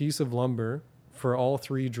piece of lumber for all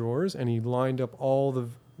 3 drawers, and he lined up all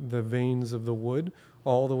the veins of the wood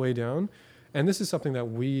all the way down. And this is something that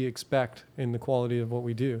we expect in the quality of what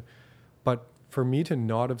we do. But for me to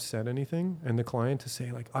not have said anything and the client to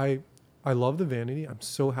say like, I love the vanity. I'm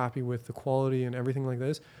so happy with the quality and everything like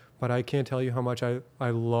this, but I can't tell you how much I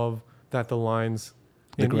love that the lines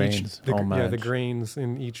The grains all the match. grains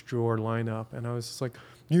in each drawer line up. And I was just like,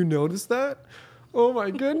 you noticed that? Oh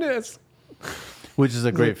my goodness. Which is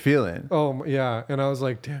a great feeling. Oh yeah. And I was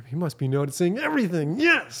like, damn, he must be noticing everything.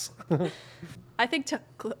 Yes. I think to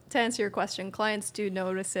answer your question, clients do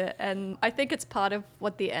notice it. And I think it's part of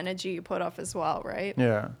what the energy you put off as well, right?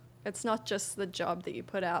 Yeah. It's not just the job that you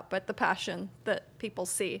put out, but the passion that people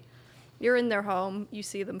see. You're in their home, you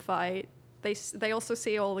see them fight. They also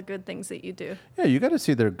see all the good things that you do. Yeah, you got to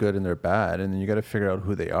see their good and their bad, and then you got to figure out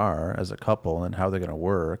who they are as a couple and how they're going to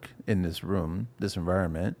work in this room, this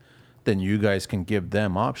environment. Then you guys can give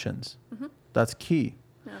them options. Mm-hmm. That's key.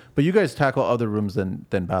 Yeah. But you guys tackle other rooms than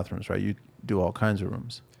bathrooms, right? You do all kinds of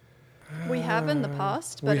rooms. We have in the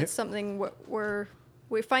past, but we- it's something we're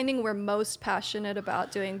finding we're most passionate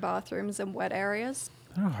about doing bathrooms and wet areas.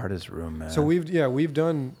 They're the hardest room, man. So we've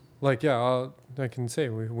done like, I can say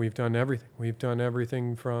we've done everything. We've done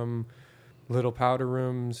everything from little powder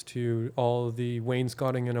rooms to all of the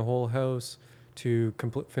wainscoting in a whole house, to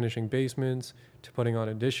finishing basements, to putting on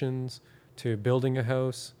additions, to building a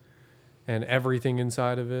house and everything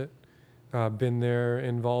inside of it. Been there,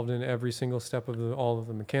 involved in every single step of all of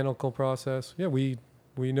the mechanical process. Yeah, we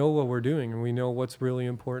know what we're doing, and we know what's really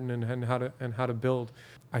important and how to build.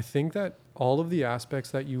 I think that all of the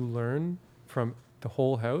aspects that you learn from the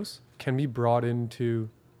whole house can be brought into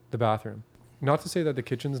the bathroom. Not to say that the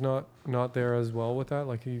kitchen's not there as well with that.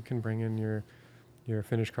 Like, you can bring in your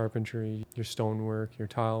finished carpentry, your stonework, your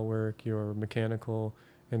tile work, your mechanical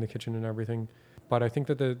in the kitchen and everything. But I think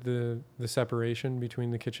that the separation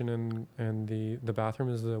between the kitchen and the bathroom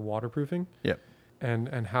is the waterproofing. Yep.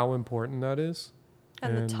 And how important that is.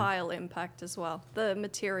 And the tile impact as well, the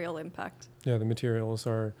material impact. Yeah, the materials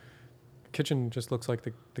are... Kitchen just looks like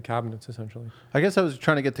the cabinets, essentially. I guess I was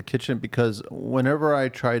trying to get to kitchen because whenever I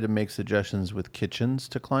try to make suggestions with kitchens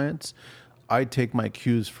to clients, I take my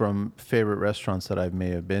cues from favorite restaurants that I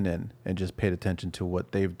may have been in and just paid attention to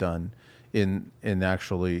what they've done in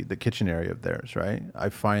actually the kitchen area of theirs, right? I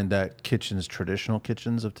find that traditional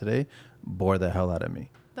kitchens of today, bore the hell out of me.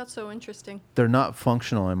 That's so interesting. They're not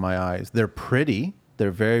functional in my eyes. They're pretty. They're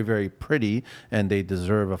very, very pretty, and they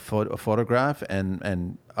deserve a photograph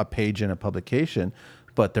and a page in a publication,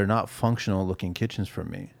 but they're not functional looking kitchens for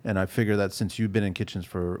me. And I figure that since you've been in kitchens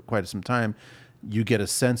for quite some time, you get a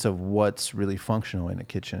sense of what's really functional in a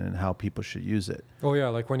kitchen and how people should use it. Oh yeah,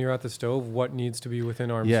 like when you're at the stove, what needs to be within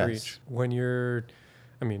arm's Yes. reach? When you're,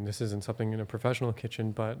 I mean, this isn't something in a professional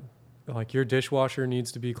kitchen, but like your dishwasher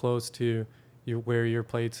needs to be close to where your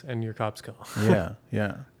plates and your cups go. Yeah,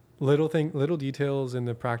 yeah. Little details in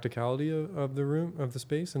the practicality of the room, of the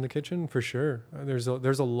space in the kitchen, for sure. There's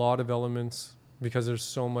a lot of elements because there's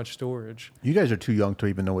so much storage. You guys are too young to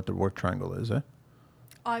even know what the work triangle is, eh?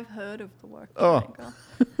 I've heard of the work Oh. triangle.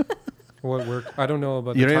 What work? I don't know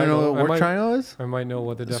about You the don't even title. know what work triangle is? I might know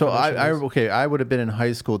what the So definition is. I would have been in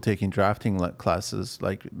high school taking drafting classes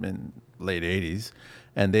like in late 80s,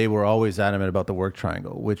 and they were always adamant about the work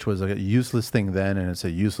triangle, which was a useless thing then and it's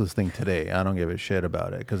a useless thing today. I don't give a shit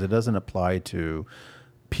about it because it doesn't apply to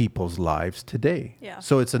people's lives today. Yeah.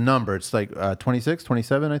 So it's a number. It's like 26,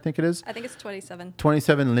 27, I think it is. I think it's 27.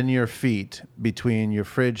 27 linear feet between your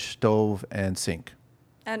fridge, stove, and sink,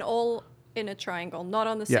 And all in a triangle, not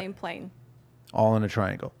on the Yeah. same plane. all in a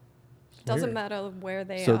triangle. Doesn't Weird. matter where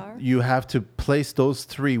they So are. you have to place those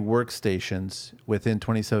 3 workstations within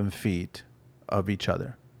 27 feet of each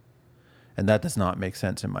other. And that does not make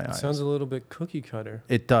sense in my It eyes. sounds a little bit cookie cutter.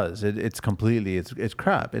 It does. It's completely, it's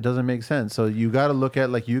crap. It doesn't make sense. So you got to look at,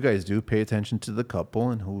 like you guys do, pay attention to the couple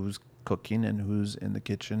and who's cooking and who's in the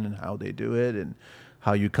kitchen and how they do it and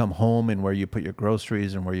how you come home and where you put your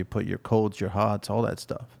groceries and where you put your colds, your hots, all that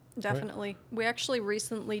stuff. Definitely. We actually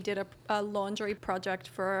recently did a laundry project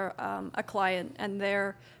for a client, and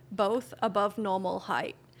they're both above normal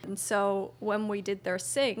height. And so when we did their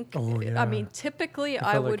sink, Oh, yeah. I mean, typically I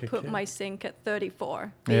I felt would like a put kid. my sink at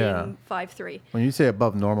 34, being Yeah. 5'3". When you say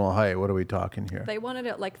above normal height, what are we talking here? They wanted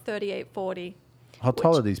it like 38, 40. How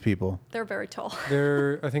tall which- are these people? They're very tall.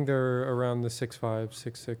 I think they're around the 6'5",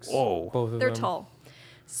 6'6". Whoa. Both of They're them. tall.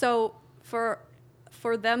 So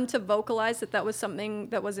for them to vocalize that was something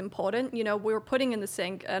that was important, we were putting in the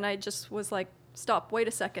sink, and I just was like, stop, wait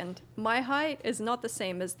a second. My height is not the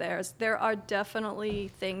same as theirs. There are definitely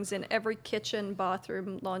things in every kitchen,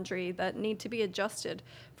 bathroom, laundry that need to be adjusted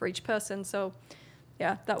for each person. So,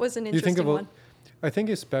 yeah, that was an You think interesting of one. I think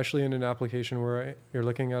especially in an application where you're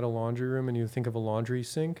looking at a laundry room and you think of a laundry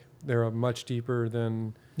sink, they're much deeper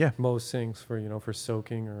than Yeah. most sinks for, for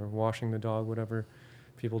soaking or washing the dog, whatever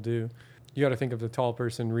people do. You got to think of the tall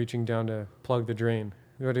person reaching down to plug the drain.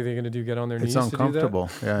 What are they going to do? Get on their It's knees to do that? uncomfortable.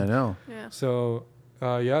 Yeah, I know. Yeah. So,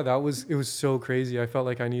 it was so crazy. I felt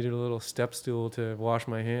like I needed a little step stool to wash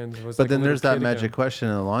my hands. I was But like a then little there's that kid magic again. question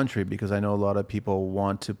in the laundry, because I know a lot of people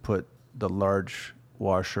want to put the large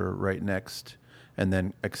washer right next and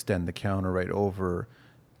then extend the counter right over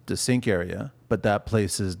the sink area. But that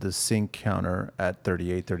places the sink counter at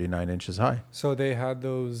 38, 39 inches high. So they had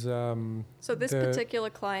those. So this particular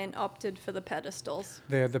client opted for the pedestals.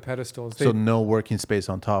 They had the pedestals. So no working space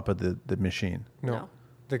on top of the machine. No.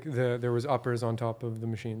 There was uppers on top of the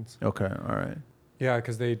machines. Okay, all right. Yeah,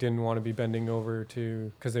 because they didn't want to be bending over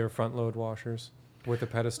because they were front load washers with the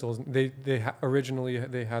pedestals. Originally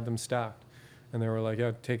they had them stacked, and they were like,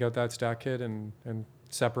 yeah, take out that stack kit and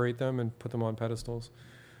separate them and put them on pedestals.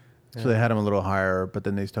 So they had them a little higher, but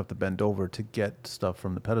then they still have to bend over to get stuff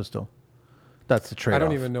from the pedestal. That's the trade-off. I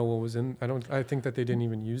don't even know what was in. I think that they didn't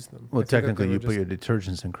even use them. Well, I think that technically, they you were put your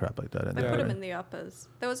detergents and crap like that in They there. put them right? in the uppers.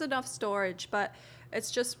 There was enough storage, but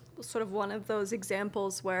it's just sort of one of those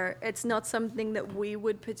examples where it's not something that we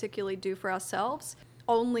would particularly do for ourselves.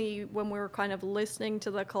 Only when we were kind of listening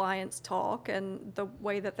to the clients talk and the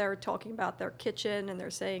way that they're talking about their kitchen and they're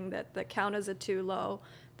saying that the counters are too low,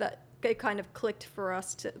 that it kind of clicked for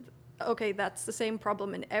us to, okay, that's the same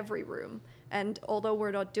problem in every room. And although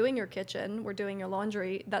we're not doing your kitchen, we're doing your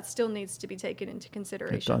laundry, that still needs to be taken into It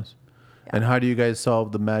consideration. does. And how do you guys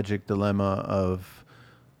solve the magic dilemma of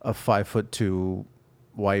a 5'2"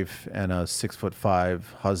 wife and a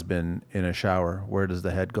 6'5" husband in a shower? Where does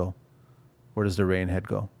the head go? Where does the rain head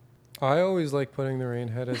go? I always like putting the rain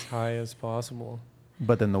head as high as possible.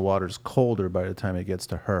 But then the water's colder by the time it gets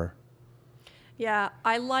to her. Yeah,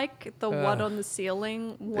 I like the one on the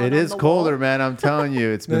ceiling. One It on is the colder, wall. man. I'm telling you,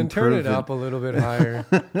 it's been Then turn proven. it up a little bit higher,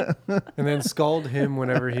 and then scald him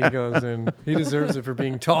whenever he goes in. He deserves it for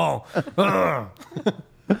being tall.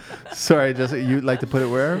 Sorry, just you'd like to put it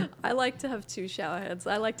where? I like to have two shower heads.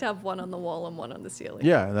 I like to have one on the wall and one on the ceiling.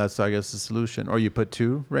 Yeah, that's I guess the solution. Or you put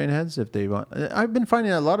two rain heads if they want. I've been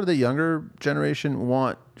finding a lot of the younger generation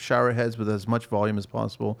want shower heads with as much volume as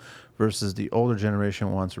possible, versus the older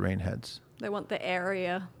generation wants rain heads. They want the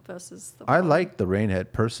area versus the I volume. like the rain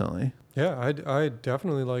head personally. Yeah, I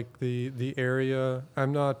definitely like the area.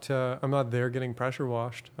 I'm not there getting pressure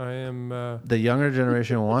washed. I am. The younger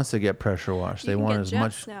generation wants to get pressure washed. You They can want get as jets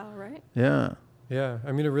much. now, right? Yeah. Yeah,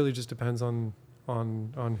 I mean, it really just depends on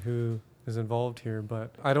who is involved here.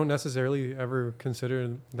 But I don't necessarily ever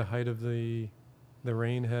consider the height of the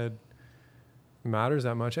rain head matters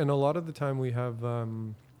that much. And a lot of the time we have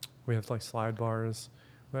like slide bars,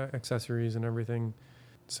 accessories, and everything.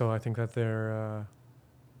 So I think that they're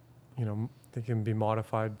they can be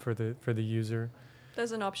modified for the user.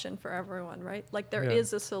 There's an option for everyone, right? Like there Yeah.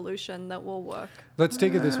 is a solution that will work. Let's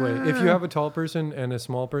take it this way: if you have a tall person and a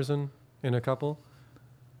small person in a couple,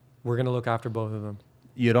 we're gonna look after both of them.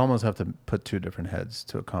 You'd almost have to put two different heads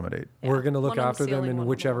to accommodate. Yeah. We're gonna look One on the after them ceiling, one in on the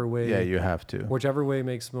whichever wall. way. Yeah, you have to. Whichever way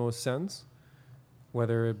makes most sense,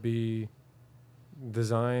 whether it be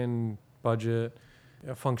design, budget,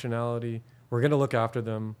 functionality. We're gonna look after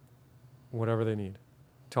them, whatever they need.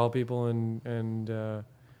 Tall people and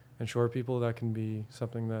short people, that can be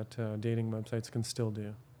something that dating websites can still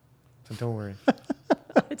do. So don't worry.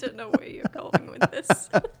 I don't know where you're going with this.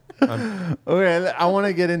 Okay, I want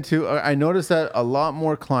to get into. I noticed that a lot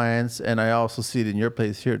more clients, and I also see it in your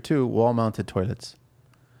place here too, wall-mounted toilets,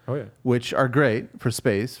 Oh yeah. which are great for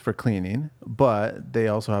space, for cleaning, but they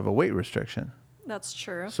also have a weight restriction. That's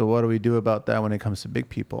true. So what do we do about that when it comes to big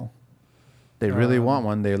people? They really want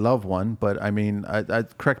one, they love one, but I mean, I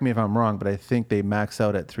correct me if I'm wrong, but I think they max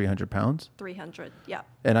out at 300 pounds. 300, yeah.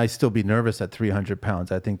 And I still be nervous at 300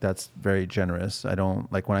 pounds. I think that's very generous. I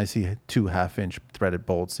don't like when I see 2 half-inch threaded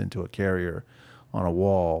bolts into a carrier on a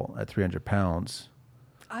wall at 300 pounds.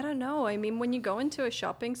 I don't know. I mean, when you go into a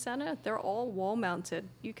shopping center, they're all wall mounted.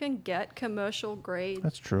 You can get commercial grade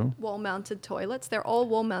That's true. wall mounted toilets. They're all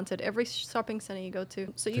wall mounted. Every shopping center you go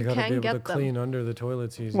to, so You you gotta be can able to get them. clean under the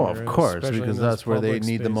toilets easier. Well, of right? course, Especially in because those that's where they public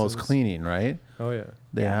need the most spaces. cleaning, right? Oh yeah.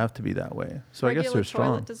 They Yeah. have to be that way. So I Regular guess they're strong.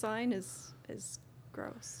 toilet design is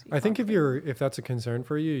gross. You I think can't if that's a concern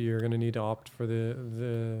for you, you're going to need to opt for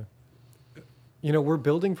the we're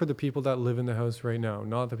building for the people that live in the house right now,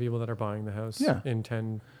 not the people that are buying the house Yeah. in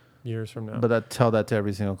 10, years from now. But tell that to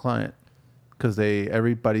every single client, because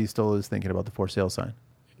everybody still is thinking about the for sale sign.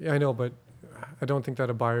 Yeah, I know, but I don't think that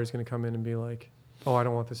a buyer is going to come in and be like, "Oh, I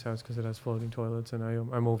don't want this house because it has floating toilets and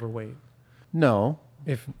I'm overweight." No.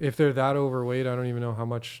 If they're that overweight, I don't even know how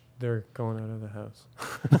much they're going out of the house.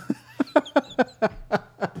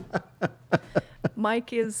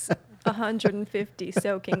 Mike is 150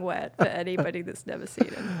 soaking wet for anybody that's never seen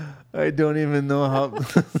him. I don't even know how.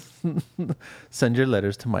 Send your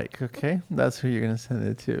letters to Mike, okay? That's who you're going to send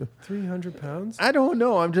it to. 300 pounds? I don't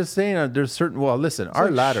know. I'm just saying there's certain. Well, listen, It's our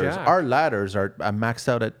like ladders, Shaq. our ladders are maxed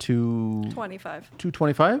out at 25.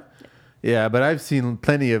 225. Yeah, but I've seen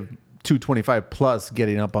plenty of 225 plus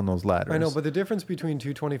getting up on those ladders. I know, but the difference between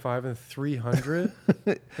 225 and 300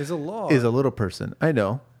 is a lot. Is a little person. I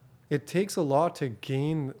know. It takes a lot to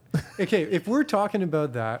gain. Okay, if we're talking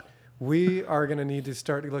about that, we are going to need to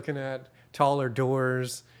start looking at taller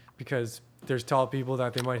doors because there's tall people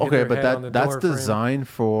that they might hit Okay, their but head on the that's door frame. designed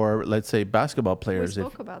for, let's say, basketball We players.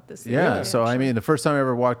 spoke about this. Yeah. earlier, So, I actually. mean, the first time I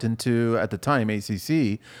ever walked into, at the time,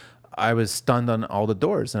 ACC, I was stunned on all the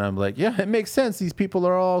doors. And I'm like, yeah, it makes sense. These people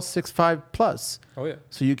are all 6'5" plus. Oh, yeah.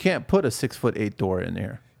 So you can't put a 6'8" door in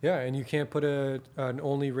there. Yeah, and you can't put an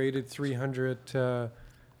only rated 300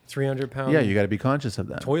 pound Yeah, you got to be conscious of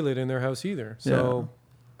that. toilet in their house either. So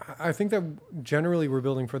I think that generally we're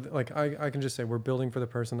building for, I can just say we're building for the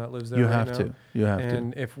person that lives there You right have now. to. You have to.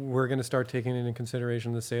 And if we're going to start taking into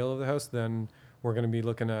consideration the sale of the house, then we're going to be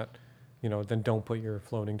looking at, then don't put your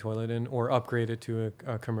floating toilet in or upgrade it to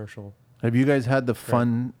a commercial. Have you guys had the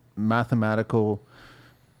fun mathematical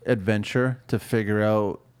adventure to figure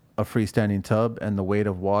out a freestanding tub and the weight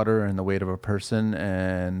of water and the weight of a person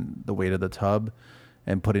and the weight of the tub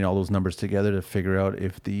and putting all those numbers together to figure out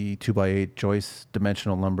if the 2x8 joist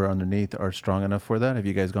dimensional lumber underneath are strong enough for that? Have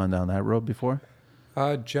you guys gone down that road before?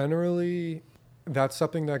 Generally, that's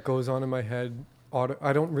something that goes on in my head.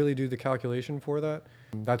 I don't really do the calculation for that.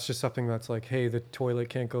 That's just something that's like, hey, the toilet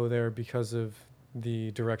can't go there because of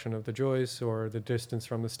the direction of the joist or the distance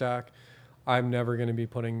from the stack. I'm never going to be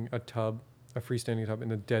putting a freestanding tub in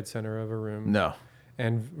the dead center of a room. No.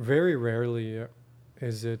 And very rarely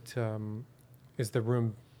is the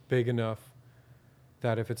room big enough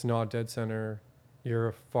that if it's not dead center,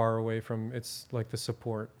 you're far away from, it's like the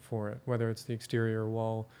support for it, whether it's the exterior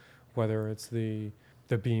wall, whether it's the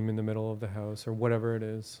beam in the middle of the house or whatever it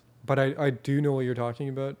is. But I do know what you're talking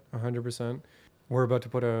about 100%. We're about to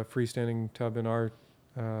put a freestanding tub in our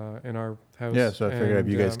house. Yeah, so I figured, have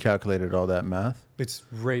you guys and, calculated all that math? it's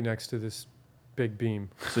right next to this big beam.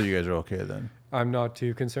 So you guys are okay then? I'm not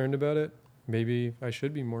too concerned about it. Maybe I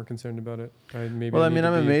should be more concerned about it. I'm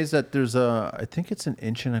amazed that there's I think it's 1.25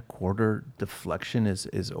 inch deflection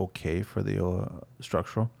is okay for the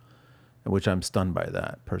structural, which I'm stunned by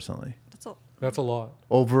that personally. That's a lot.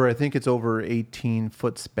 I think it's over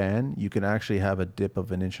 18-foot span. You can actually have a dip of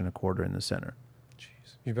 1.25 inches in the center. Jeez,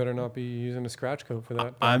 you better not be using a scratch coat for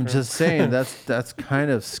that. I'm just saying that's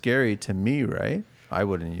kind of scary to me, right? I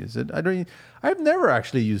wouldn't use it. I've never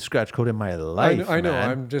actually used scratch coat in my life. I know. man.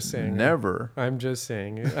 I'm just saying. Never. I'm just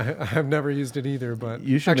saying. I've never used it either, but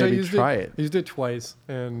You should actually, maybe try it. I used it twice,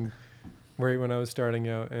 and right when I was starting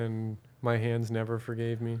out, and my hands never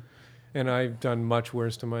forgave me. And I've done much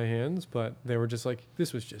worse to my hands, but they were just like,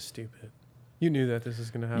 this was just stupid. You knew that this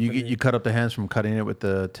was going to happen. You cut up the hands from cutting it with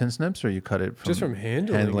the tin snips, or you cut it from just from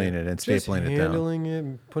handling it and just stapling it down handling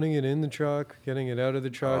it, putting it in the truck, getting it out of the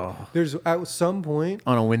truck. There's at some point,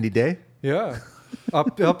 on a windy day. yeah,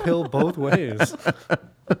 uphill both ways.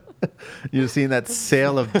 You're seeing that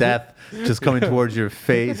sail of death just coming towards your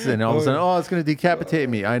face, and all of a sudden, it's going to decapitate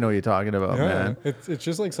me. I know what you're talking about, Yeah, man. it's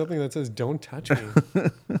just like something that says, "Don't touch me."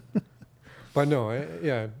 But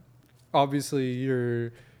no, obviously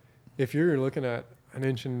if you're looking at an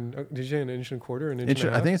inch and did you say an inch and a quarter, an inch and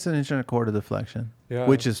a half? I think it's 1.25 inch deflection, Yeah.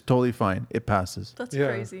 which is totally fine. It passes. That's Yeah.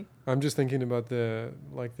 crazy. I'm just thinking about the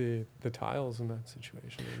tiles in that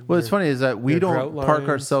situation. Well, it's funny is that we they're don't grout park lines.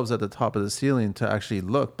 ourselves at the top of the ceiling to actually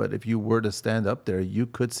look, but if you were to stand up there, you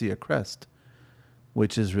could see a crest,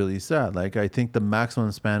 which is really sad. Like, I think the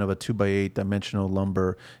maximum span of a 2x8 dimensional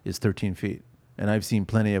lumber is 13 feet. And I've seen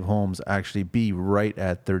plenty of homes actually be right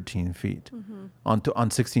at 13 feet on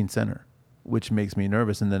 16 center, which makes me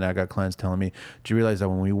nervous. And then I got clients telling me, do you realize that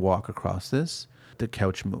when we walk across this, the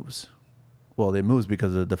couch moves? Well, it moves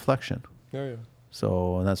because of the deflection. Oh yeah.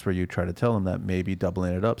 So, and that's where you try to tell them that maybe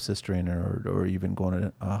doubling it up, sistering, or even going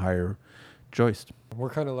to a higher joist. We're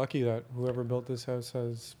kind of lucky that whoever built this house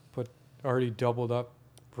has already doubled up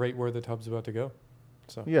right where the tub's about to go.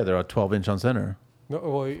 So Yeah, they're a 12 inch on center. No,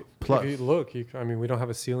 well, Plus. if you look, I mean, we don't have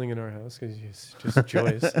a ceiling in our house because it's just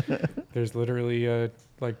joist. There's literally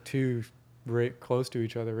like two right close to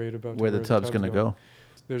each other, right about to Where the tub's going to go.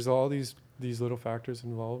 There's all these little factors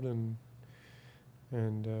involved, and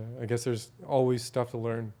I guess there's always stuff to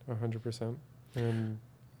learn, 100%, and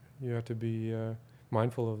you have to be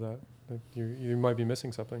mindful of that. Like you might be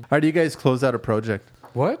missing something. How do you guys close out a project?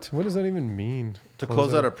 What? What does that even mean? To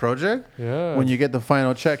close out a project? Yeah. When you get the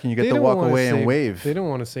final check and you get They to don't walk wanna away and say- wave. They don't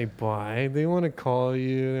want to say bye. They want to call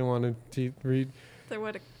you. They want to read. They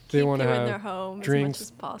want to keep They you wanna in have their home drinks.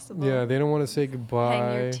 as much as possible. Yeah, they don't want to say goodbye.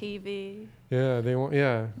 Hang your TV. Yeah, they want.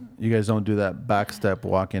 Yeah. You guys don't do that back step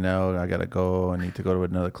walking out. I got to go. I need to go to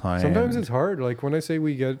another client. Sometimes it's hard. Like when I say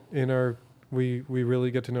we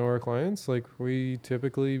really get to know our clients. Like we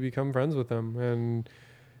typically become friends with them,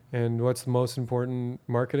 and what's the most important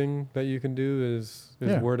marketing that you can do is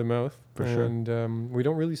word of mouth. For sure. And we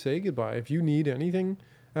don't really say goodbye. If you need anything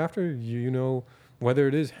after, you know, whether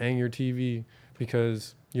it is hang your TV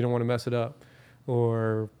because you don't want to mess it up,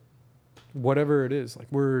 or whatever it is, like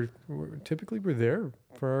we're typically there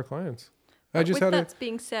for our clients. I just With had that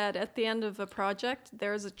being said, at the end of a project,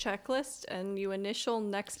 there's a checklist, and you initial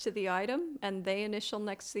next to the item, and they initial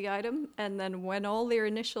next to the item, and then when all their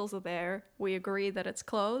initials are there, we agree that it's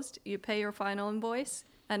closed. You pay your final invoice,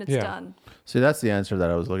 and it's done. See, that's the answer that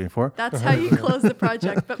I was looking for. That's how you close the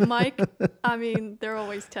project. But Mike, I mean, they're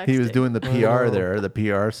always texting. He was doing the PR there, the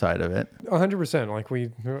PR side of it.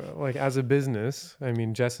 100%. Like as a business, I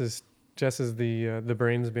mean, Jess is the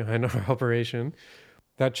brains behind our operation.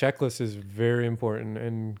 That checklist is very important,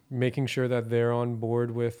 and making sure that they're on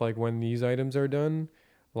board with like when these items are done.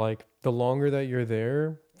 Like the longer that you're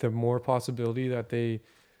there, the more possibility that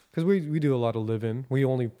because we do a lot of live-in. We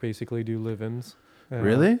only basically do live-ins.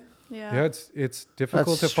 Really? Yeah. Yeah, it's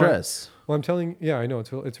difficult That's to find. stress. Well, I'm telling. Yeah, I know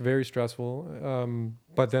it's very stressful.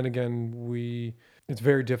 But then again, it's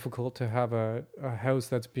very difficult to have a house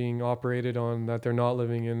that's being operated on that they're not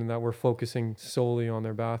living in, and that we're focusing solely on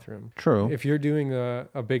their bathroom. True. If you're doing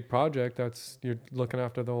a big project you're looking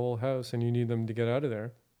after the whole house and you need them to get out of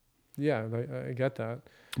there, yeah, I get that.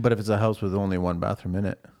 But if it's a house with only one bathroom in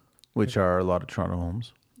it, which are a lot of Toronto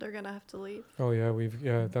homes, They're going to have to leave. Oh yeah, we've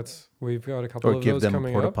got a couple or of give those them a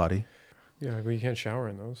coming porta up. potty. Yeah, but you can't shower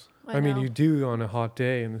in those. I mean, know. you do on a hot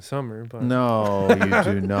day in the summer, but No, you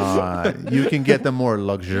do not. You can get the more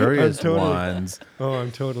luxurious I'm totally- ones. oh,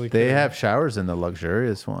 I'm totally. They kidding. have showers in the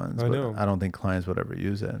luxurious ones. I but know. I don't think clients would ever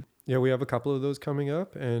use it. Yeah, we have a couple of those coming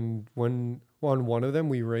up, and on one of them,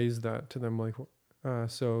 we raised that to them like,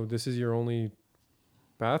 so this is your only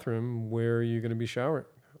bathroom. Where are you going to be showering?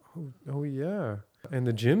 Oh yeah. And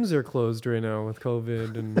the gyms are closed right now with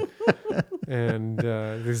COVID, and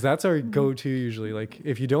because that's our go-to usually. Like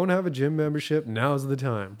if you don't have a gym membership, now's the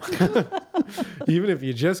time. Even if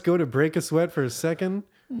you just go to break a sweat for a second,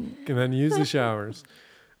 and then use the showers.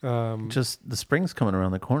 Just the spring's coming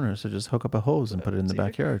around the corner, so just hook up a hose and put it in the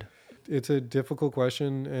backyard. It's a difficult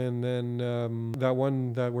question, and then that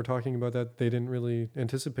one that we're talking about that they didn't really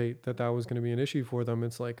anticipate that was going to be an issue for them.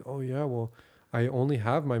 It's like, oh yeah, well, I only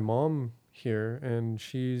have my mom here, and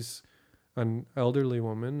she's an elderly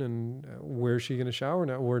woman, and where's she going to shower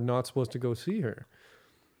now? We're not supposed to go see her.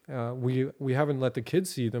 We haven't let the kids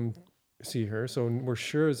see her, so we're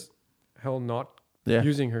sure as hell not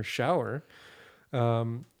using her shower.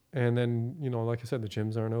 And then, like I said, the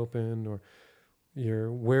gyms aren't open, or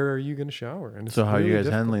where are you going to shower? And it's So how are you really guys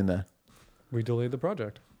difficult. handling that? We delayed the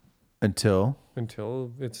project Until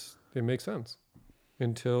until it makes sense.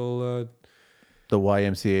 Until the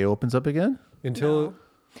YMCA opens up again? No.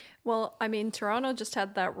 Well, I mean, Toronto just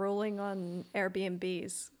had that ruling on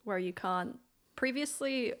Airbnbs where you can't.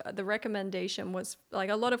 Previously, the recommendation was like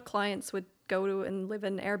a lot of clients would go to and live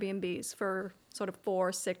in Airbnbs for sort of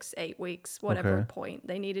 4, 6, 8 weeks, whatever point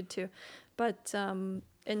they needed to. But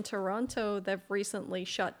in Toronto, they've recently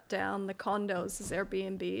shut down the condos as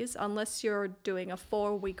Airbnbs unless you're doing a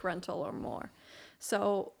 4-week rental or more.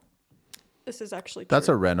 So this is actually true. That's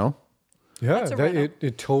a reno. yeah, That's a rental.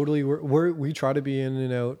 it totally we try to be in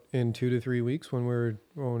and out in 2 to 3 weeks when we're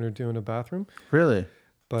doing a bathroom. Really?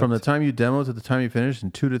 But From the time you demo to the time you finish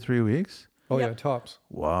in 2 to 3 weeks? oh Yep. yeah, tops.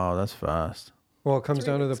 Wow, that's fast. Well, it comes 3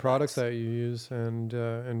 down to the weeks products max. that you use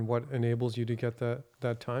and what enables you to get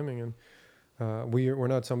that timing. And we're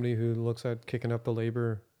not somebody who looks at kicking up the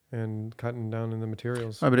labor and cutting down in the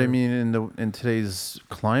materials. But I mean, in today's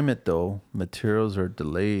climate, though, materials are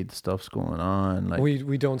delayed. Stuff's going on. Like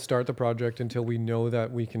we don't start the project until we know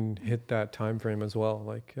that we can hit that time frame as well.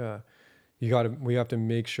 Like we have to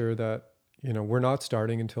make sure that we're not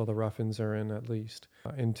starting until the rough-ins are in, at least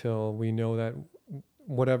until we know that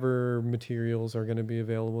whatever materials are going to be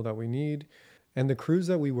available that we need. And the crews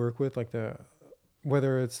that we work with, like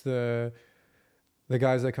whether it's the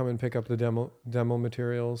guys that come and pick up the demo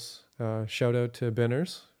materials, shout out to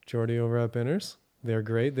Binners, Jordy over at Binners. They're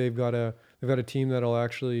great. They've got a team that'll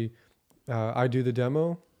actually, I do the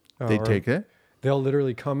demo. They take it. They'll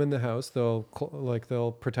literally come in the house. They'll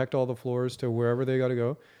protect all the floors to wherever they got to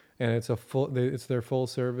go, and it's their full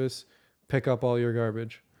service. Pick up all your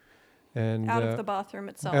garbage, and Out of the bathroom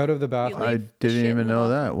itself. out of the bathroom. I didn't even know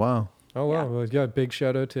that. Wow. Oh wow! Yeah. Well, yeah, big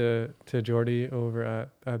shout out to Jordy over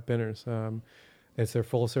at Binners. It's their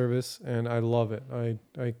full service, and I love it.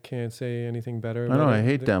 I can't say anything better. I know. about I it.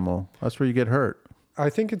 hate demo. That's where you get hurt. I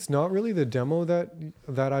think it's not really the demo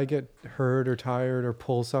that I get hurt or tired or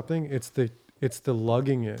pull something. It's the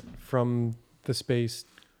lugging it from the space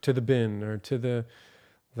to the bin or to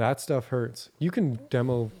that stuff hurts. You can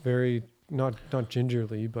demo very not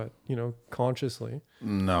gingerly, but consciously.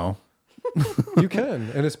 No. You can,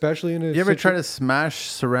 and especially in a. You ever try to smash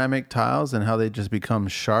ceramic tiles and how they just become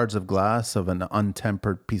shards of glass of an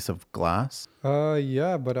untempered piece of glass?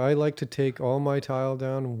 Yeah, but I like to take all my tile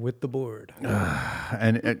down with the board.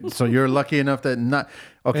 And so you're lucky enough that not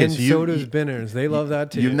okay. And so does Binners. They love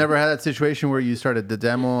that too. You've never had that situation where you started the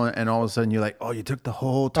demo and all of a sudden you're like, oh, you took the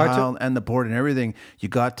whole tile and the board and everything. You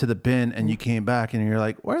got to the bin and you came back and you're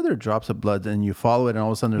like, why are there drops of blood? And you follow it and all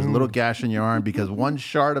of a sudden there's a little gash in your arm because one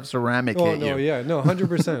shard of ceramic hit you. Oh, no, yeah. No,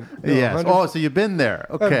 100%. No, Yes. 100%. Oh, so you've been there.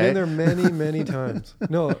 Okay. I've been there many, many times.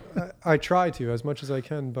 No, I try to as much as I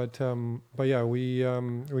can, but yeah, we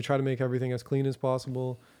try to make everything as clean as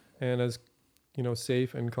possible and as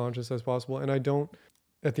safe and conscious as possible. And I don't.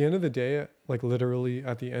 At the end of the day, like literally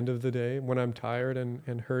at the end of the day, when I'm tired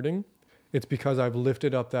and hurting, it's because I've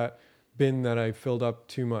lifted up that bin that I filled up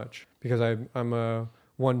too much because I'm a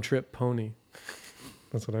one-trip pony.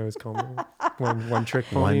 That's what I always call it. One trick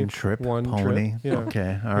pony. One trip pony. Yeah.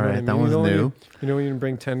 Okay. All You know what right. I mean? That one's new. When you can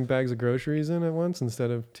bring 10 bags of groceries in at once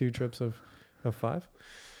instead of 2 trips of 5.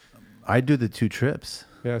 I do the 2 trips.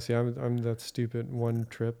 Yeah. See, I'm that stupid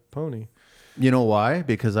one-trip pony. You know why?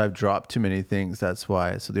 Because I've dropped too many things. That's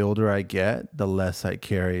why. So the older I get, the less I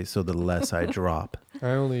carry. So the less I drop. I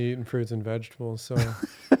only eat fruits and vegetables, so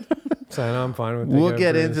I'm fine with it. We'll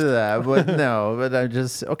get into that, but no. But I'm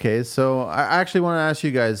just okay. So I actually want to ask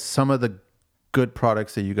you guys some of the good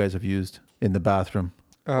products that you guys have used in the bathroom.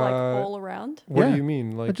 Like all around. What Yeah. do you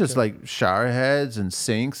mean? Like Just like shower heads and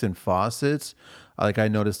sinks and faucets. Like I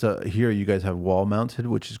noticed here, you guys have wall mounted,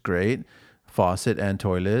 which is great. Faucet and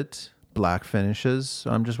toilet. Black finishes.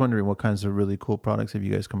 So I'm just wondering what kinds of really cool products have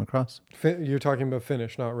you guys come across? you're talking about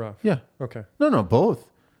finish, not rough. Yeah. Okay. No, both.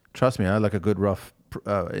 Trust me, I like a good rough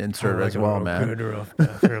insert as well, man. Good rough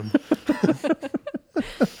bathroom.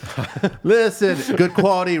 Listen, good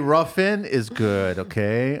quality rough-in is good,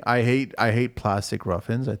 okay? I hate plastic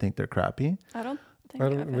rough-ins. I think they're crappy. I don't think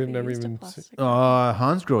I've we've ever never used a even plastic.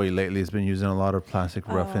 Hansgrohe lately has been using a lot of plastic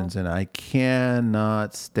rough-ins, and I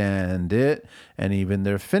cannot stand it. And even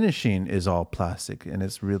their finishing is all plastic, and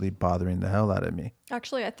it's really bothering the hell out of me.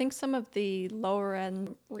 Actually, I think some of the lower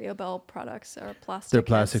end Riobel products are plastic. They're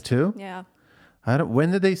plastic too? Yeah.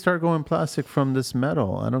 When did they start going plastic from this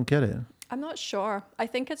metal? I don't get it. I'm not sure. I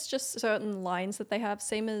think it's just certain lines that they have.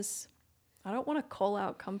 Same as, I don't want to call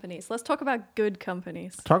out companies. Let's talk about good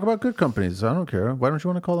companies. Talk about good companies. I don't care. Why don't you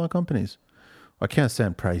want to call out companies? I can't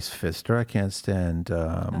stand Price Fister. I can't stand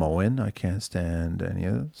Moen. I can't stand any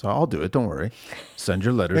of them. So I'll do it. Don't worry. Send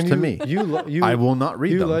your letters to me. I will not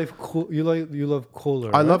read them. You love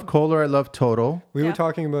Kohler. I right? love Kohler. I love Total. We Yeah. were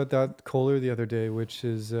talking about that Kohler the other day, which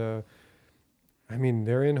is, they're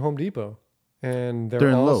in Home Depot, and They're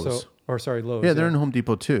in also, Lowe's. Or sorry, Lowe's. Yeah, they're in Home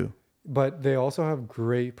Depot too. But they also have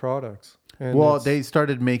great products. And Well, it's- they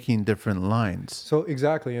started making different lines. So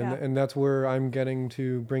exactly, and Yeah. and that's where I'm getting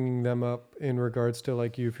to bringing them up in regards to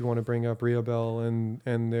like if you want to bring up Riobel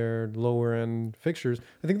and their lower end fixtures.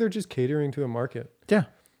 I think they're just catering to a market, Yeah.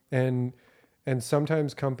 and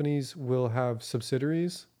sometimes companies will have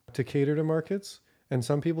subsidiaries to cater to markets, and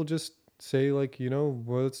some people just say like well,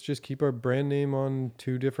 let's just keep our brand name on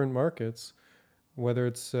 2 different markets, whether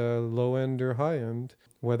it's low end or high end,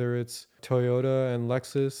 whether it's Toyota and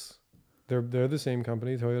Lexus. They're the same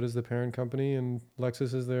company. Toyota's the parent company and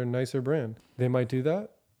Lexus is their nicer brand. They might do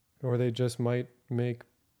that, or they just might make,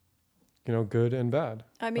 good and bad.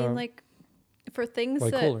 I mean, like for things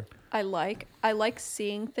like that Kohler. I like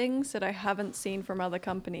seeing things that I haven't seen from other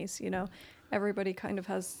companies. Everybody kind of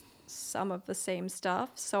has some of the same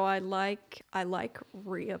stuff. So I like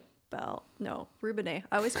Rubinet.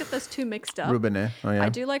 I always get those two mixed up. Rubinet. Oh yeah. I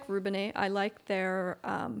do like Rubinet. I like their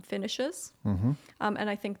finishes. Mm-hmm. And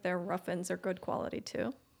I think their rough-ins are good quality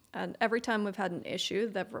too. And every time we've had an issue,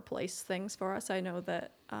 they've replaced things for us. I know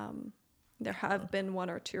that there have been 1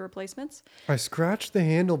 or 2 replacements. I scratched the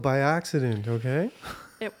handle by accident, okay?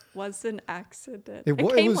 It was an accident. It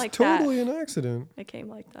came was like totally that. an accident. It came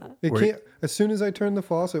like that. It Were- can't, as soon as I turned the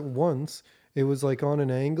faucet once, it was like on an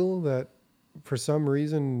angle that for some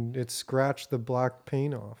reason it scratched the black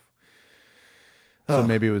paint off. So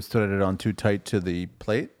maybe it was threaded on too tight to the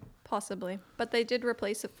plate. Possibly. But they did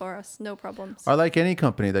replace it for us. No problems. I like any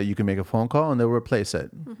company that you can make a phone call and they'll replace it.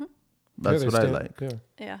 That's Yeah, what I like. Yeah.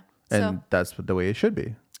 Yeah. And So that's the way it should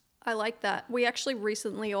be. I like that. We actually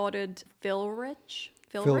recently ordered Philrich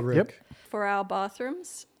Phil Rick. Yep. for our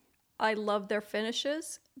bathrooms. I love their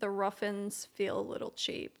finishes. The rough-ins feel a little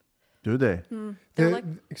cheap. Do they? They're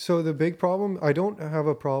So the big problem, I don't have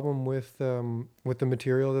a problem with the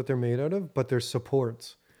material that they're made out of, but their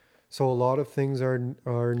supports. So a lot of things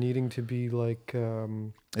are needing to be like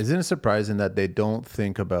Isn't it surprising that they don't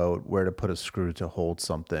think about where to put a screw to hold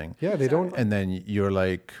something? yeah, they don't. And then you're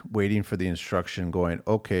like waiting for the instruction going,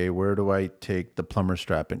 okay, where do I take the plumber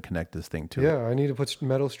strap and connect this thing to? Yeah, I need to put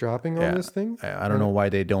metal strapping on Yeah. this thing. I don't know why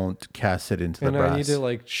they don't cast it into the And brass. I need to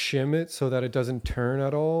like shim it so that it doesn't turn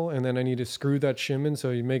at all. And then I need to screw that shim in.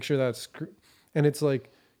 So you make sure that screw. And it's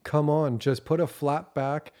like, come on, just put a flat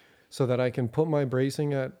back so that I can put my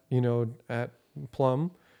bracing at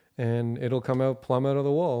plumb and it'll come out plumb out of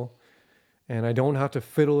the wall. And I don't have to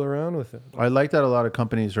fiddle around with it. I like that a lot of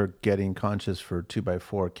companies are getting conscious for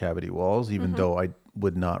 2x4 cavity walls, even though I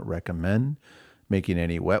would not recommend making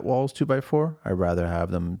any wet walls 2x4. I'd rather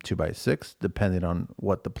have them 2x6, depending on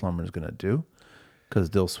what the plumber is going to do, because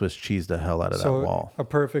they'll Swiss cheese the hell out of that wall. A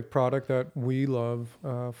perfect product that we love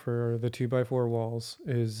for the 2x4 walls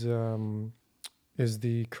is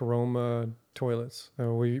the Caroma toilets.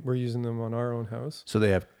 We're using them on our own house. So they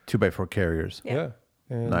have 2x4 carriers. Yeah.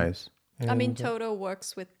 And, Nice. I mean, and, Toto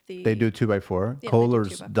works with the... They do 2x4. Yeah, they do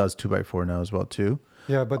Kohler's 2x4. does 2x4 now as well too.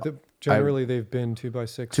 Yeah, but generally they've been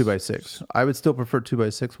 2x6. 2x6. I would still prefer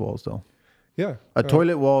 2x6 walls though. Yeah. A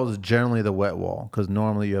toilet wall is generally the wet wall because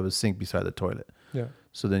normally you have a sink beside the toilet. Yeah.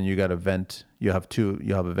 So then you got a vent. You have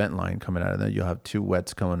a vent line coming out of there. You'll have 2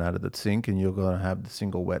 wets coming out of the sink, and you're gonna have the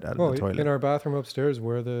single wet out of Well, the toilet. in our bathroom upstairs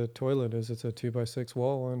where the toilet is, it's a 2x6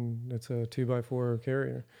 wall and it's a 2x4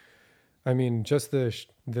 carrier. I mean, just the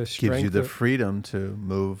strength Gives you the of- freedom to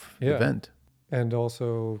move Yeah. the vent. and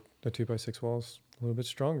also the 2x6 wall's a little bit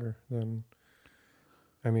stronger than,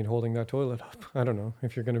 holding that toilet up. I don't know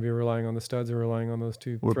if you're going to be relying on the studs or relying on those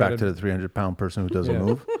two. We're back to the 300-pound person who doesn't Yeah.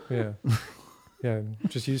 move. Yeah. Yeah.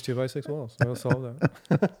 Just use 2x6 walls. That'll solve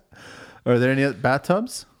that. Are there any other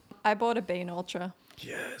bathtubs? I bought a Bane Ultra.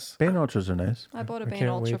 Yes. Bane Ultras are nice. I bought a I Bane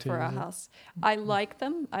can't wait Ultra to for our use it. house. I like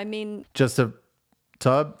them. I mean, Just a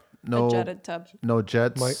tub, no a jetted tub. no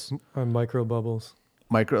jets, Micro bubbles.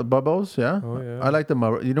 micro bubbles. Yeah, Oh, yeah. I like the.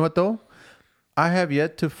 You know what though? I have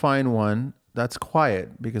yet to find one that's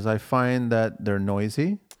quiet because I find that they're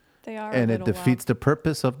noisy They are and a it little defeats the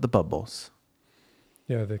purpose of the bubbles.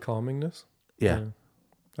 Yeah. The calmingness. Yeah.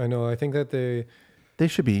 I know. I think that They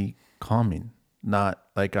should be calming, not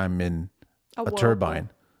like I'm in a whirlpool. turbine.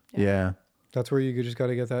 Yeah. Yeah. that's where you just got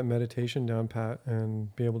to get that meditation down pat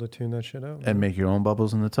and be able to tune that shit out. And make your own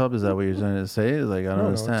bubbles in the tub. Is that what you're trying to say? Like, I don't No,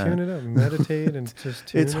 understand. tune it up, meditate, and just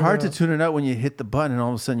tune It's it hard to out. tune it out when you hit the button and all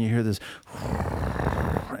of a sudden you hear this,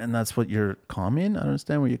 and that's what you're calming. I don't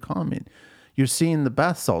understand what you're calming. You're seeing the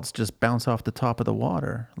bath salts just bounce off the top of the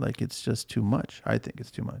water. Like it's just too much. I think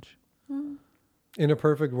it's too much. In a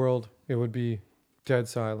perfect world, it would be dead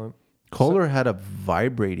silent. Kohler had a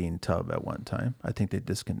vibrating tub at one time. I think they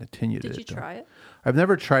discontinued it. Did you though. try it? I've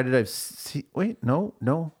never tried it. Wait,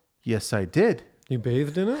 no. Yes, I did. You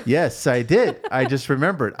bathed in it? Yes, I did. I just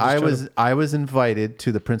remembered. I was invited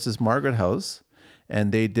to the Princess Margaret house,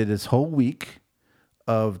 and they did this whole week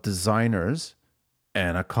of designers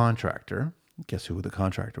and a contractor. Guess who the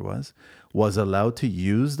contractor was allowed to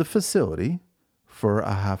use the facility for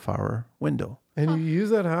a half-hour window. And you use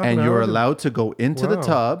that half And an you hour were to- allowed to go into the Wow.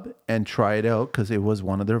 tub and try it out because it was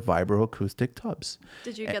one of their vibroacoustic tubs.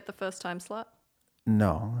 Did you get the first time slot?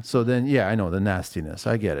 No. So then, yeah, I know the nastiness.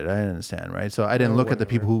 I get it. I understand, right? So I didn't look at the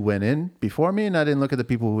people who went in before me, and I didn't look at the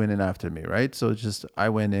people who went in after me, right? So it's just I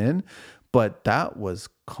went in, but that was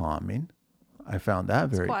calming. I found that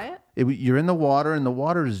very quiet? You're in the water, and the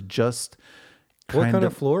water is just What kind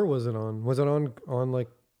of floor was it on? Was it on like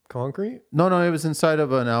concrete? No, it was inside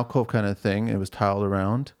of an alcove kind of thing. It was tiled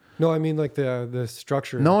around. No, I mean like the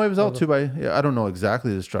structure. No, it was all of the- 2 by. Yeah, I don't know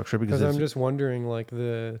exactly the structure because Because I'm just wondering, like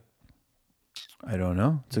the I don't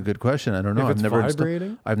know. It's a good question. I don't know. If it's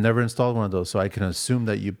vibrating? I've never installed one of those, so I can assume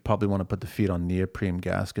that you probably want to put the feet on neoprene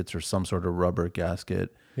gaskets or some sort of rubber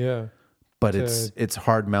gasket. Yeah. But To- it's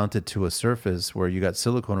hard mounted to a surface where you got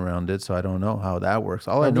silicone around it, so I don't know how that works.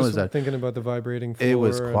 All I I'm know just is that thinking about the vibrating floor. it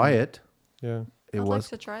was quiet. Yeah. It I'd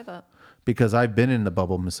was like to try that. because I've been in the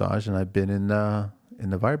bubble massage and I've been in the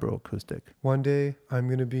vibroacoustic. One day I'm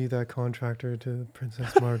gonna be that contractor to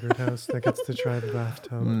Princess Margaret House that gets to try the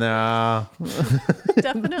bathtub. Nah.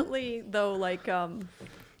 Definitely, though, like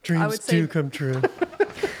Dreams would say- do come true.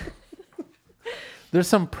 There's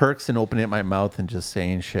some perks in opening up my mouth and just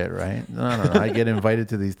saying shit, right? I don't know. I get invited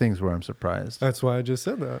to these things where I'm surprised. That's why I just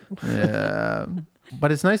said that. Yeah.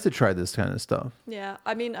 But it's nice to try this kind of stuff. yeah.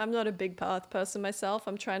 I mean, I'm not a big bath person myself.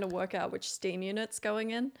 I'm trying to work out which steam unit's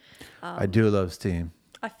going in. I do love steam.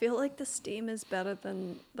 I feel like the steam is better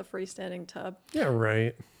than the freestanding tub. Yeah,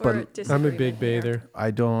 right. Or But I'm a disagreement big here. bather.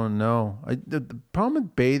 I don't know. The problem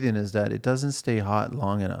with bathing is that it doesn't stay hot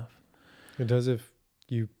long enough. It does if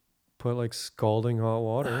you put like scalding hot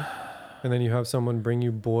water and then you have someone bring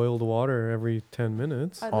you boiled water every 10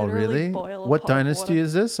 minutes. I Oh, literally really? boil What hot dynasty water.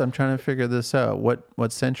 is this? I'm trying to figure this out.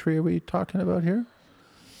 What century are we talking about here?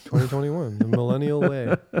 2021, the millennial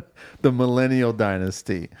way. The millennial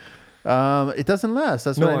dynasty. It doesn't last.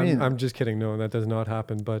 That's No, what I mean. I'm just kidding. No, that does not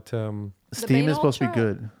happen. But Steam Bain is supposed to be Ultra-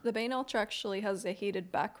 good. The Bain Ultra actually has a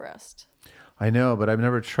heated backrest. I know, but I've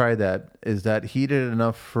never tried that. Is that heated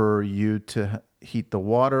enough for you to heat the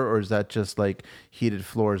water, or is that just like heated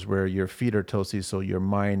floors where your feet are toasty so your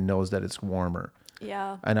mind knows that it's warmer?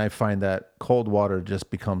 Yeah. And I find that cold water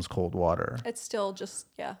just becomes cold water. It's still just,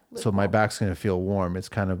 yeah. So my lukewarm. back's going to feel warm. It's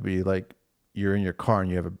kind of be like you're in your car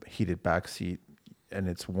and you have a heated back seat and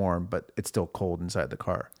it's warm, but it's still cold inside the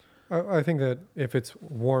car. I think that if it's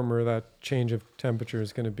warmer, that change of temperature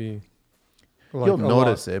is going to be like You'll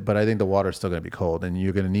notice it, but I think the water's still going to be cold and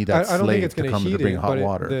you're going to need that I don't think slave it's to going to come heat to bring it, hot but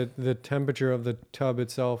water. the temperature of the tub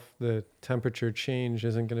itself, the temperature change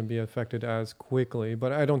isn't going to be affected as quickly.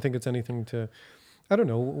 But I don't think it's anything to, I don't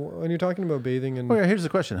know. When you're talking about bathing and Oh yeah, here's the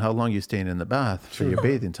question. How long are you staying in the bath for your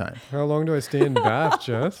bathing time? how long do I stay in bath,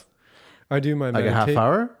 Jess? I do my Like a half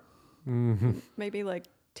hour? Maybe like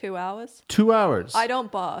 2 hours. 2 hours? I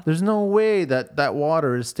don't bath. There's no way that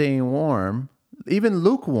water is staying warm, even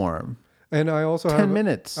lukewarm. And I also 10 have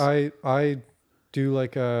minutes. I do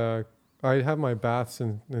like I have my baths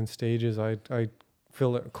in stages. I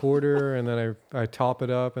fill it a quarter and then I top it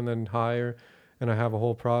up and then higher, and I have a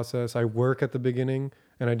whole process. I work at the beginning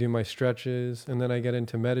and I do my stretches and then I get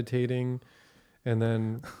into meditating, and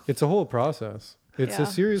then it's a whole process. It's Yeah. a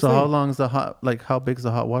serious So how thing. long's how big's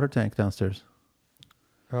the hot water tank downstairs?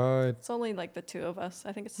 It's only like the two of us.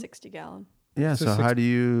 I think it's 60 gallon. Yeah, It's a so how do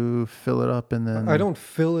you fill it up and then I don't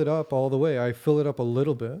fill it up all the way. I fill it up a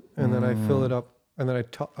little bit and then I fill it up and then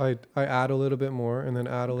I add a little bit more and then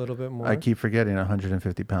add a little bit more. I keep forgetting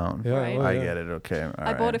 150 pounds. Yeah, Right. oh, I yeah. get it. Okay. All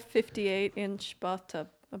I bought a right. 58-inch bathtub.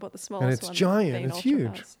 I bought the smallest And it's one. that giant. Bain It's Ultra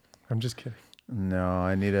huge. has. I'm just kidding. No,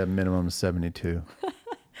 I need a minimum 72.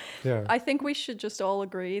 Yeah. I think we should just all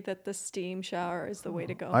agree that the steam shower is the way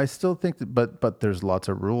to go. I still think that, but there's lots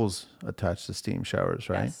of rules attached to steam showers,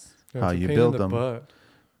 right? Yes. Yeah, how it's a you pain build in the them. butt.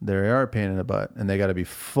 They are a pain in the butt, and they got to be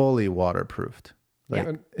fully waterproofed. Like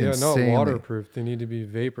Yeah, not insanely. waterproof. They need to be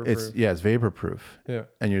vapor proof. It's vapor proof, Yeah.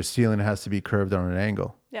 and your ceiling has to be curved on an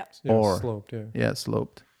angle. Yeah. Yeah, Or- sloped. Yeah. Yeah, it's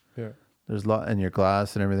sloped. Yeah. There's a lot, and your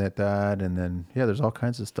glass and everything like that, and then there's all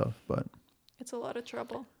kinds of stuff. But It's a lot of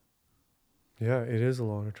trouble. Yeah, it is a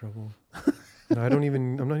lot of trouble. And I'm not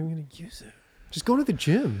even going to use it. Just go to the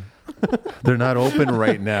gym. they're not open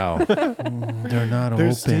right now. They're not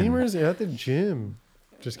There's open. steamers at the gym.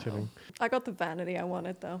 Just kidding. I got the vanity I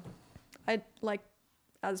wanted though. I like,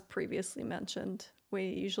 as previously mentioned, we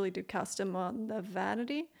usually do custom on the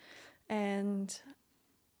vanity, and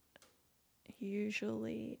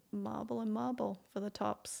usually marble and marble for the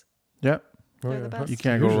tops. Yep. They're the best. You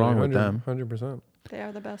can't go wrong with them. 100%. They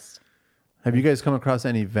are the best. Have you guys come across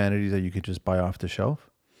any vanities that you could just buy off the shelf?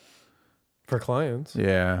 For clients.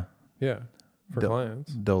 Yeah. Yeah. For They'll-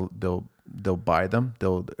 clients. They'll buy them.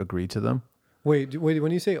 They'll agree to them. Wait,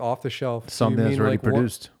 when you say off the shelf, do you Something that's mean already like what-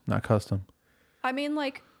 produced, not custom. I mean,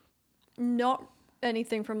 like, not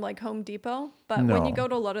anything from like Home Depot, but when No. you go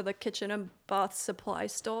to a lot of the kitchen and bath supply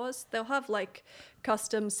stores, they'll have like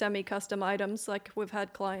custom, semi-custom items. Like we've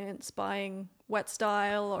had clients buying Wet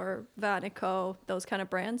Style or Vanico, those kind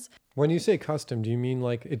of brands. When you say custom, do you mean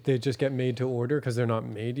like they just get made to order because they're not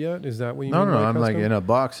made yet? Is that what you No, mean no, by I'm like custom? in a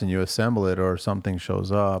box and you assemble it, or something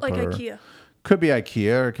shows up. Like or IKEA. Could be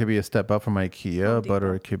IKEA, or it could be a step up from IKEA, Home but or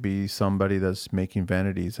Depot. it could be somebody that's making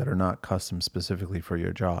vanities that are not custom specifically for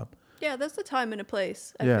your job. Yeah, there's a time and a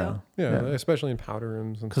place, I Yeah. feel. Yeah, Yeah. especially in powder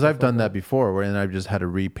rooms. Because I've done that before, where and I've just had to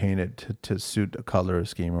repaint it to suit a color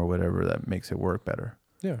scheme or whatever that makes it work better.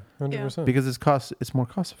 Yeah, 100%. Because it's more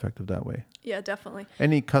cost effective that way. Yeah, definitely.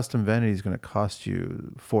 Any custom vanity is going to cost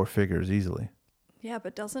you 4 figures easily. Yeah,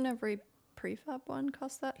 but doesn't every prefab one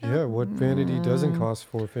cost that now? Yeah, what vanity doesn't cost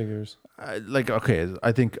 4 figures? I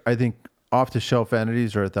think off the shelf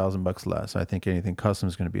vanities are $1,000 less. I think anything custom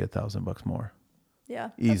is going to be $1,000 more Yeah,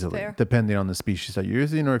 that's easily, fair. depending on the species that you're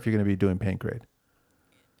using or if you're going to be doing paint grade.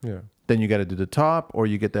 Yeah. Then you got to do the top, or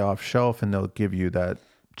you get the off shelf, and they'll give you that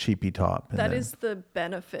cheapy top. And That then, is the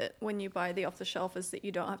benefit when you buy the off the shelf, is that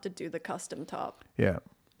you don't have to do the custom top, yeah,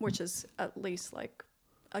 which is at least like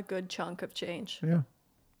a good chunk of change. yeah.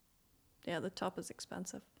 Yeah, the top is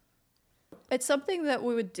expensive. It's something that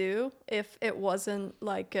we would do if it wasn't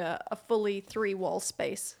like a fully 3-wall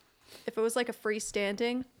space. If it was like a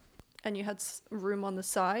freestanding and you had room on the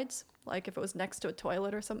sides, like if it was next to a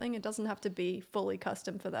toilet or something, it doesn't have to be fully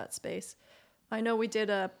custom for that space. I know we did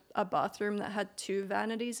a bathroom that had 2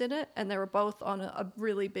 vanities in it, and they were both on a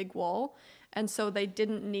really big wall. And so they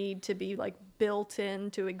didn't need to be like built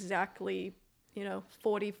into exactly,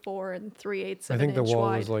 44 and 3/8 of an inch I think the wall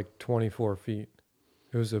wide. was like 24 feet.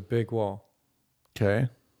 It was a big wall. Okay.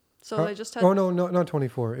 So they just had. Oh, no, not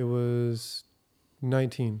 24. It was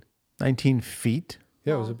 19. 19 feet.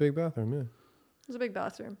 Yeah, it was Wow. a big bathroom, yeah. It was a big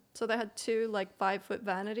bathroom. So they had 2 like 5-foot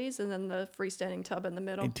vanities and then the freestanding tub in the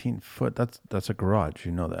middle. 18 foot. That's a garage.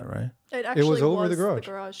 You know that, right? It actually was over the garage.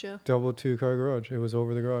 The garage, yeah. Double 2-car garage. It was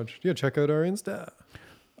over the garage. Yeah, check out our Insta.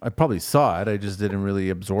 I probably saw it. I just didn't really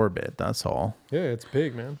absorb it. That's all. Yeah, it's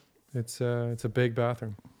big, man. It's a big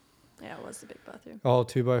bathroom. Yeah, it was a big bathroom. All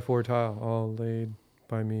 2x4 tile, all laid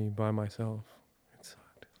by me, by myself. It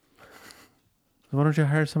sucked. Why don't you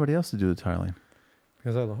hire somebody else to do the tiling?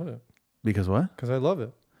 Because I love it. Because what? Because I love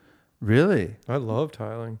it. Really? I love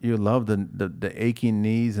tiling. You love the aching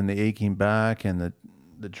knees and the aching back and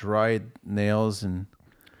the dried nails and.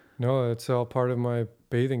 No, it's all part of my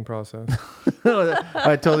bathing process.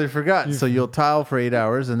 I totally forgot. So you'll tile for 8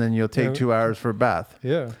 hours and then you'll take Yeah. 2 hours for a bath.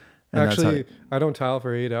 Yeah. And that's Actually, I don't tile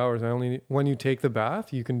for 8 hours. When you take the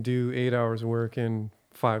bath, you can do 8 hours work in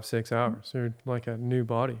 5-6 hours. You're like a new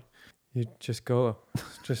body. You just go,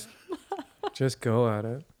 just go at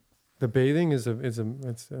it. The bathing it's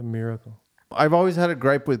a miracle. I've always had a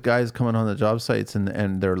gripe with guys coming on the job sites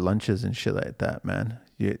and their lunches and shit like that, man.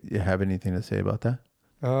 You have anything to say about that?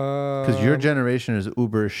 Because your generation is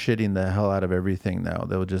Uber shitting the hell out of everything now.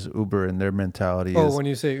 They'll just Uber, and their mentality is when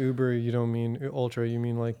you say Uber, you don't mean Ultra. You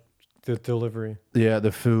mean like the delivery.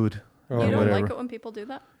 the food Oh, or You don't whatever. like it when people do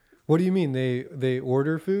that? What do you mean? They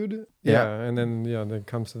order food? Yeah. And then it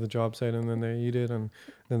comes to the job site and then they eat it and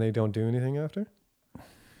then they don't do anything after?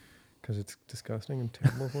 Because it's disgusting and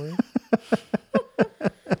terrible for you.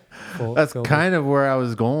 That's kind of where I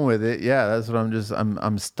was going with it. Yeah, that's what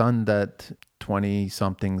I'm stunned that 20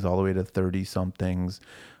 somethings all the way to 30 somethings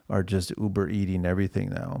are just Uber eating everything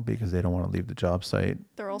now because they don't want to leave the job site.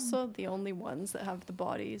 They're also the only ones that have the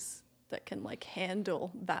bodies that can like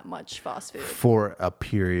handle that much fast food. For a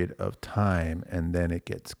period of time, and then it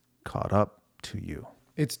gets caught up to you.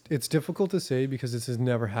 It's difficult to say because this has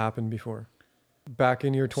never happened before. Back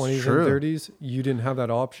in your 20s True. and 30s, you didn't have that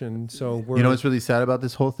option. So You know what's really sad about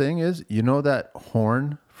this whole thing is, that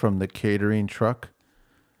horn from the catering truck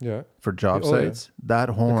yeah. for job Oh, yeah. sites? That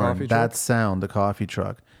horn, coffee that truck? sound, the coffee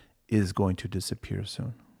truck, is going to disappear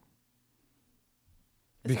soon.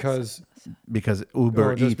 Because Because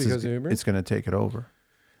Uber Oh, just Eats, because Uber? it's going to take it over.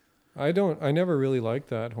 I never really liked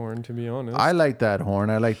that horn, to be honest. I like that horn.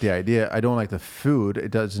 I like the idea. I don't like the food. I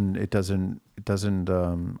don't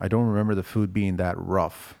remember the food being that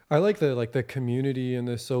rough. I like the community and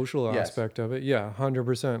the social Yes. aspect of it. Yeah,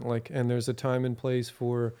 100%. And there's a time and place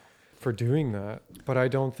for doing that. But I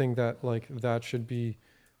don't think that that should be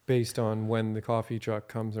based on when the coffee truck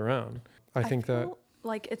comes around. I think that feel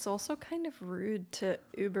like it's also kind of rude to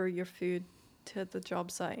Uber your food to the job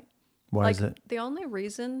site. Why like is it? the only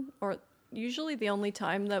reason, or usually the only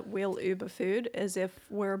time that we'll Uber food is if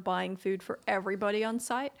we're buying food for everybody on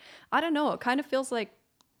site. I don't know. It kind of feels like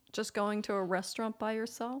just going to a restaurant by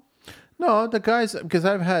yourself. No, the guys, because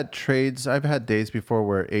I've had days before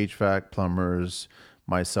where HVAC, plumbers,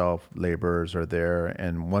 myself, laborers are there,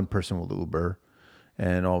 and one person will Uber.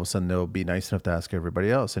 And all of a sudden they'll be nice enough to ask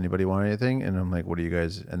everybody else, anybody want anything? And I'm like, what do you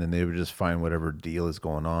guys? And then they would just find whatever deal is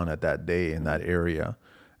going on at that day in that area.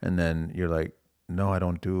 And then you're like, no, I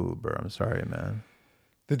don't do Uber. I'm sorry, man.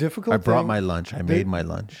 the difficult I brought thing- my lunch. I made my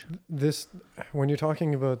lunch. This when you're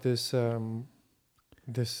talking about this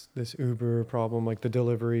this Uber problem, like the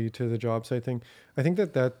delivery to the job site thing. I think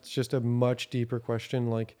that that's just a much deeper question.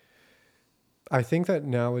 Like, I think that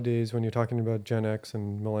nowadays, when you're talking about Gen X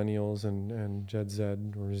and millennials and Gen Z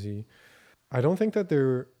or Z, I don't think that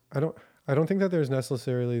there, I don't think that there's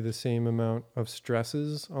necessarily the same amount of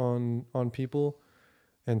stresses on people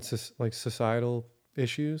and like societal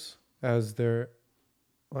issues as there,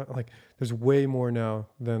 like there's way more now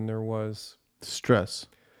than there was Stress.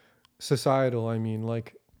 societal. I mean,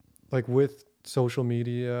 like with social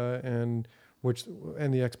media and which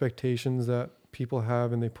and the expectations that people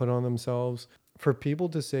have and they put on themselves, for people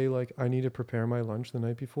to say like, I need to prepare my lunch the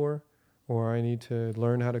night before, or I need to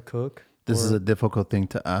learn how to cook. This is or a difficult thing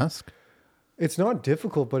to ask. It's not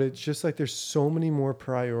difficult, but it's just like there's so many more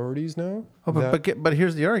priorities now. Oh, but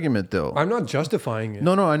here's the argument though. I'm not justifying it.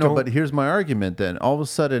 No, I know, Don't- but here's my argument then. All of a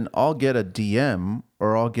sudden, I'll get a DM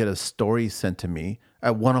or I'll get a story sent to me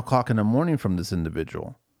at 1:00 in the morning from this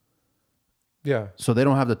individual. yeah, So they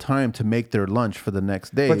don't have the time to make their lunch for the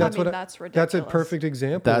next day. but that's I mean, what that's that's a ridiculous. perfect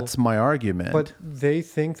example. That's my argument. But they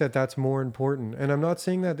think that that's more important, and I'm not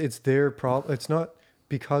saying that it's their problem. It's not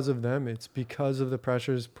because of them. It's because of the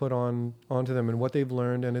pressures put onto them and what they've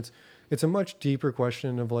learned. And it's a much deeper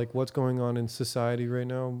question of like what's going on in society right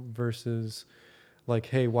now versus like,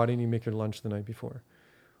 hey, why didn't you make your lunch the night before?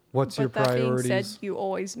 What's your But that being priorities? said, you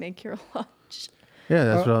always make your lunch. yeah,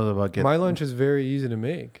 that's what I was about getting. My lunch is very easy to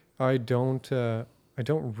make. I don't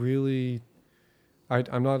really.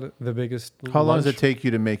 I'm not the biggest. How long does lunch- it take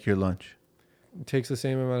you to make your lunch? It takes the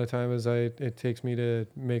same amount of time as it takes me to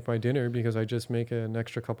make my dinner because I just make an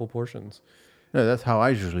extra couple portions. No, that's how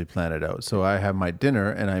I usually plan it out. So I have my dinner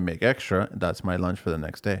and I make extra. That's my lunch for the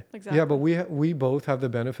next day. Exactly. Yeah, but we both have the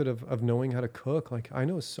benefit of knowing how to cook. Like I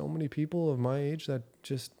know so many people of my age that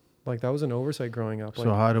just like that was an oversight growing up. Like,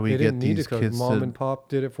 So how do we they get didn't need these to cook. kids Mom to and pop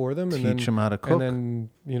did it for them, and teach then them how to cook? and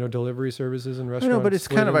then delivery services and I restaurants. know, but it's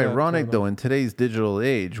slid kind of in that for ironic them. though in today's digital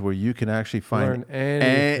age where you can actually find Learn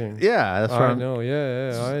anything. yeah, that's I right. know.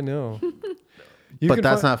 Yeah, I know. But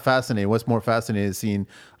that's not fascinating. What's more fascinating is seeing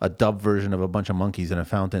a dub version of a bunch of monkeys in a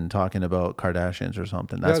fountain talking about Kardashians or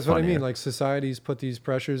something. That's what I funnier. mean. Like societies put these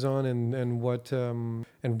pressures on, and what's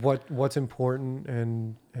important,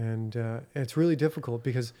 and it's really difficult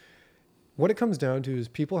because what it comes down to is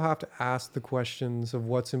people have to ask the questions of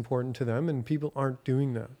what's important to them, and people aren't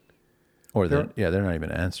doing that. Or they're not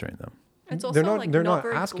even answering them. It's They're also not- like they're not not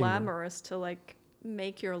very asking them. glamorous to like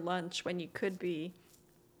make your lunch when you could be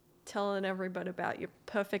telling everybody about your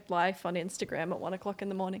perfect life on Instagram at 1:00 in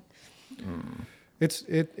the morning.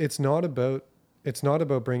 It's not about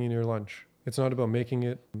bringing your lunch. It's not about making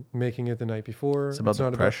it the night before. It's about the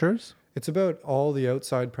not pressures. It's about all the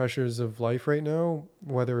outside pressures of life right now,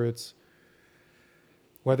 whether it's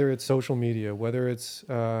social media, whether it's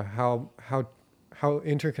how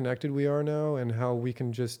interconnected we are now, and how we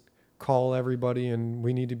can just call everybody and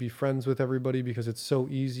we need to be friends with everybody because it's so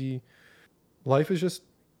easy. Life is just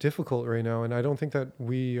difficult right now, and I don't think that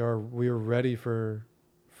we are ready for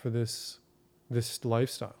this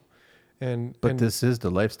lifestyle. But this is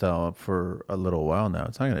the lifestyle for a little while now.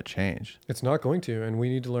 It's not going to change. It's not going to, and we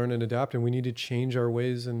need to learn and adapt, and we need to change our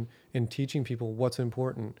ways in teaching people what's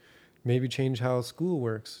important. Maybe change how school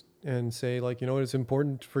works and say like, it's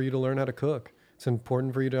important for you to learn how to cook. It's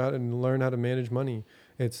important for you to learn how to manage money.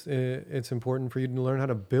 It's important for you to learn how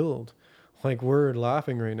to build. Like we're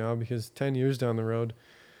laughing right now because 10 years down the road,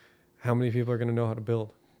 how many people are going to know how to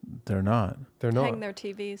build? They're not. They're not. Hang their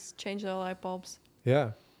TVs, change their light bulbs.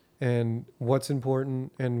 Yeah. And what's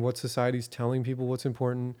important and what society's telling people what's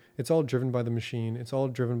important, it's all driven by the machine. It's all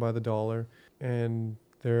driven by the dollar. And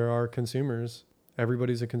there are consumers.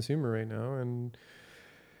 Everybody's a consumer right now. And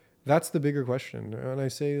that's the bigger question. And I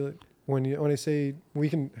say, when I say we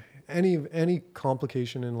can, any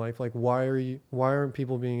complication in life, like why aren't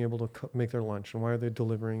people being able to make their lunch, and why are they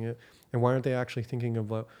delivering it? And why aren't they actually thinking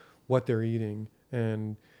about what they're eating?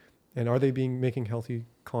 And are they making healthy,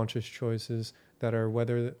 conscious choices that are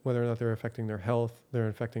whether or not they're affecting their health, they're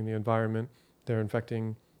affecting the environment, they're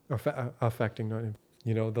affecting the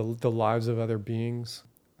lives of other beings.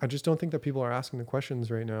 I just don't think that people are asking the questions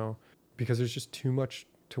right now because there's just too much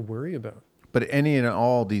to worry about. But any and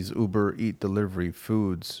all these Uber Eat delivery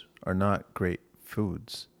foods are not great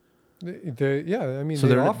foods. So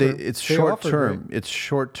it's short term. It's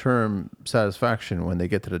short term satisfaction. When they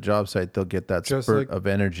get to the job site, they'll get that spurt of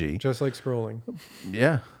energy. Just like scrolling.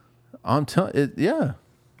 Yeah, I'm telling it. Yeah,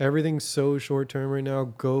 everything's so short term right now.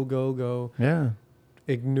 Go, go, go. Yeah.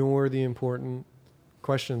 Ignore the important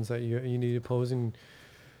questions that you need to pose in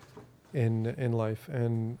life.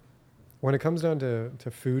 And when it comes down to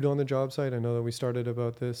food on the job site, I know that we started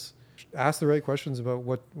about this ask the right questions about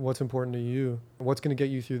what's important to you, what's going to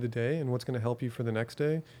get you through the day, and what's going to help you for the next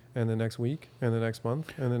day and the next week and the next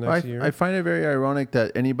month and the next year. I find it very ironic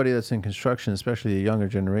that anybody that's in construction, especially the younger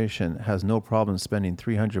generation, has no problem spending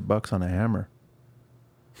 $300 on a hammer.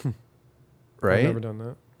 Right? I've never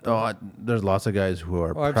done that. There's lots of guys who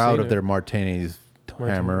are I've proud seen of their Martinis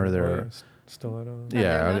hammer. Their stiletto. And Yeah,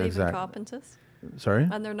 they're not exactly. even carpenters. Sorry?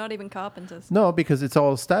 And they're not even carpenters. No, because it's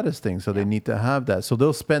all a status thing, so they Yeah. need to have that. So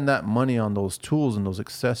they'll spend that money on those tools and those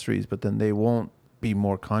accessories, but then they won't be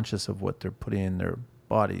more conscious of what they're putting in their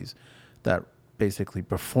bodies that basically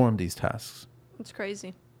perform these tasks. It's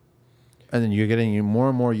crazy. And then you're getting more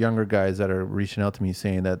and more younger guys that are reaching out to me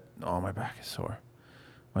saying that, oh, my back is sore.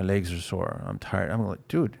 My legs are sore. I'm tired. I'm like,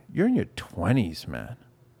 dude, you're in your 20s, man.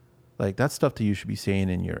 Like, that's stuff that you should be saying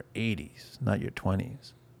in your 80s, not your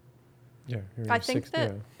 20s. Yeah. I think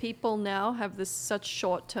that people now have this such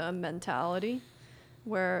short-term mentality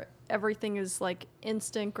where everything is like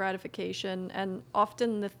instant gratification, and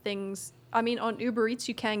often the things, I mean, on Uber Eats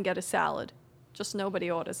you can get a salad, just nobody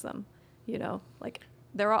orders them, you know, like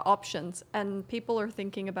there are options, and people are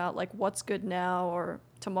thinking about like what's good now or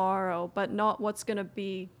tomorrow, but not what's going to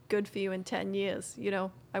be good for you in 10 years. You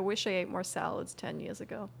know, I wish I ate more salads 10 years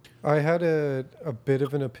ago. I had a bit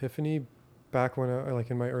of an epiphany back when I,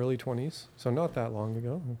 like in my early 20s, so not that long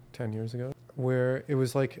ago, 10 years ago, where it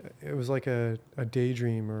was like a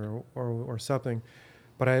daydream or something,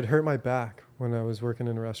 but I had hurt my back when I was working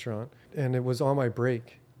in a restaurant, and it was on my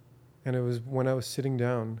break, and it was when I was sitting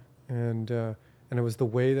down, and it was the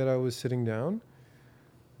way that I was sitting down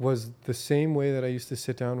was the same way that I used to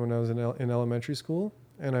sit down when I was in elementary school.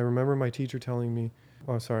 And I remember my teacher telling me,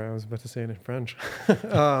 oh, sorry, I was about to say it in French. You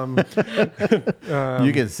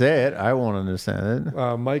can say it. I won't understand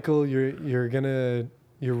it. Michael, you're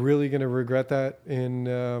really gonna regret that in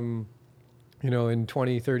in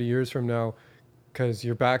 20, 30 years from now, because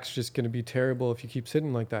your back's just gonna be terrible if you keep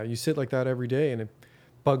sitting like that. You sit like that every day, and it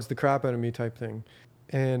bugs the crap out of me, type thing.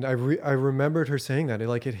 And I remembered her saying that.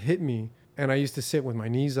 It hit me, and I used to sit with my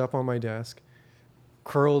knees up on my desk,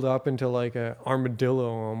 curled up into like a armadillo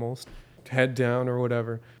almost, head down or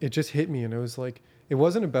whatever. It just hit me, and it was like, it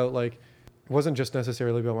wasn't just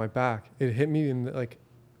necessarily about my back. It hit me in like,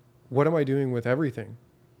 what am I doing with everything?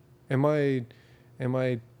 Am I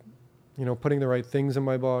putting the right things in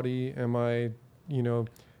my body? Am I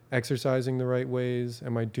exercising the right ways?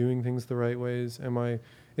 Am I doing things the right ways?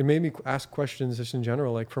 It made me ask questions just in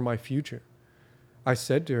general, like for my future. I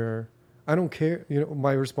said to her, I don't care,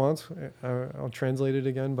 my response, I'll translate it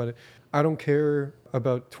again, but I don't care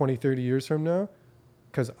about 20, 30 years from now,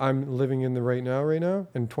 because I'm living in the right now,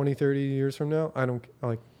 and 20, 30 years from now, I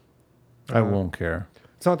won't care.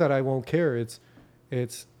 It's not that I won't care. It's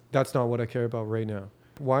that's not what I care about right now.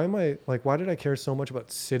 Why did I care so much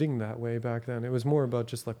about sitting that way back then? It was more about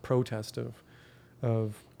just like protest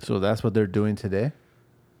of. So that's what they're doing today?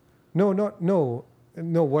 No,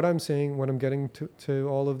 what I'm saying, what I'm getting to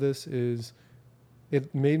all of this is,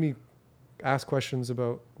 it made me ask questions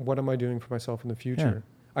about what am I doing for myself in the future.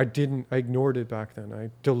 Yeah. I ignored it back then. I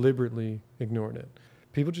deliberately ignored it.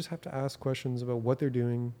 People just have to ask questions about what they're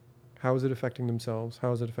doing. How is it affecting themselves?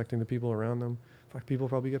 How is it affecting the people around them? In fact, people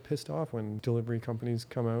probably get pissed off when delivery companies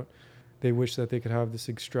come out. They wish that they could have this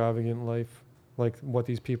extravagant life like what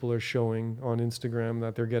these people are showing on Instagram,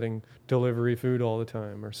 that they're getting delivery food all the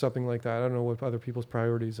time or something like that. I don't know what other people's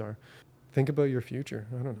priorities are. Think about your future.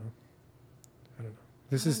 I don't know.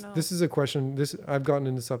 This is a question. I've gotten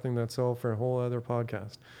into something that's all for a whole other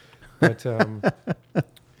podcast. But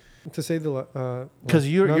to say because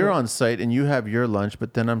you're on site and you have your lunch,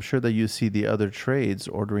 but then I'm sure that you see the other trades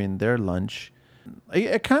ordering their lunch.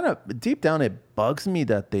 It kind of deep down it bugs me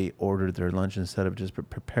that they order their lunch instead of just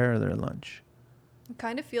prepare their lunch. It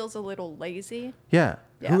kind of feels a little lazy. Yeah.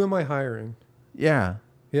 Who am I hiring? Yeah.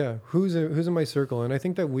 Yeah. Who's in my circle? And I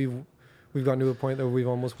think that we've gotten to a point that we've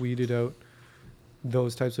almost weeded out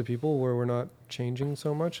those types of people where we're not changing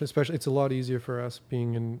so much. Especially, it's a lot easier for us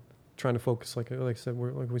trying to focus, like I said,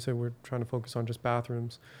 we're trying to focus on just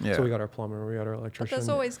bathrooms. Yeah. So we got our plumber, we got our electrician. But there's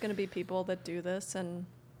always going to be people that do this, and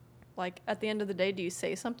like at the end of the day, do you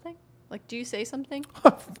say something? Like, do you say something?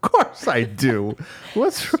 Of course I do.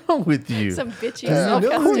 What's wrong with you? Some bitchy you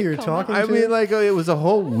know who you're talking to? I mean, like, it was a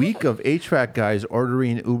whole week of HVAC guys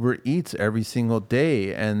ordering Uber Eats every single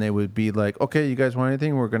day. And they would be like, okay, you guys want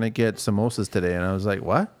anything? We're going to get samosas today. And I was like,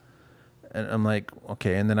 what? And I'm like,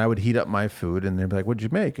 okay. And then I would heat up my food. And they'd be like, what'd you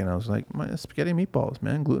make? And I was like, my spaghetti meatballs,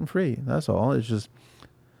 man. Gluten-free. That's all. It's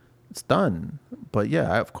done. But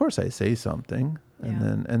yeah, of course I say something.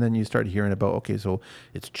 And then you start hearing about, okay, so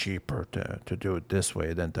it's cheaper to do it this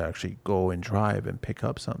way than to actually go and drive and pick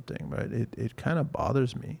up something, right? It kind of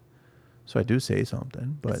bothers me. So I do say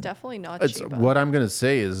something, but It's definitely not it's cheaper. what I'm going to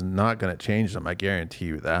say is not going to change them. I guarantee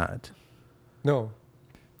you that. No,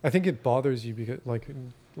 I think it bothers you because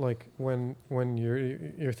like when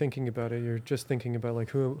you're thinking about it, you're just thinking about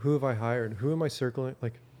like who have I hired? Who am I circling,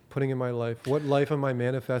 like putting in my life? What life am I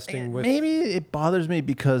manifesting with? Maybe it bothers me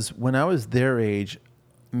because when I was their age,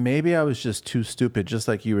 maybe I was just too stupid, just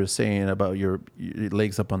like you were saying about your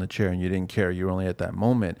legs up on the chair and you didn't care. You were only at that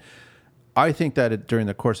moment. I think that during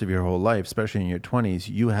the course of your whole life, especially in your 20s,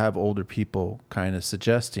 you have older people kind of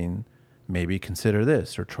suggesting, maybe consider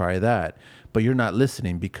this or try that. But you're not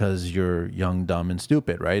listening because you're young, dumb, and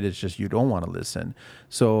stupid, right? It's just you don't want to listen.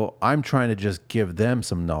 So I'm trying to just give them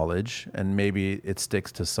some knowledge, and maybe it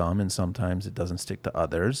sticks to some, and sometimes it doesn't stick to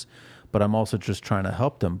others. But I'm also just trying to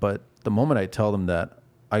help them. But the moment I tell them that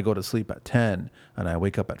I go to sleep at 10 and I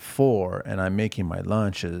wake up at 4 and I'm making my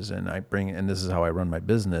lunches and and this is how I run my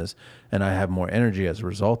business and I have more energy as a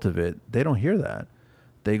result of it, they don't hear that.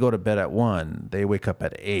 They go to bed at 1, they wake up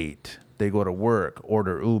at 8, they go to work,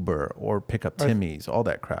 order Uber or pick up Timmy's, all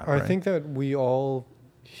that crap. I right? think that we all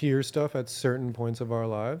hear stuff at certain points of our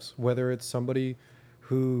lives, whether it's somebody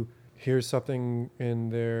who hears something in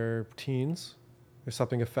their teens, if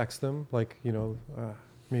something affects them, like,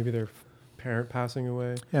 maybe their parent passing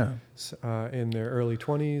away, Yeah. in their early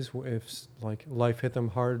 20s, if like life hit them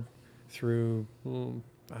hard through,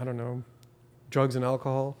 I don't know, drugs and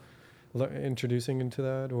alcohol, introducing into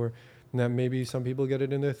that, or that maybe some people get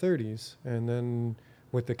it in their 30s, and then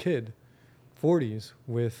with the kid, 40s,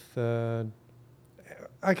 with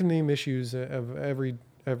I can name issues of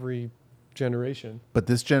every generation. But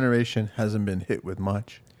this generation hasn't been hit with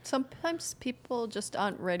much. Sometimes people just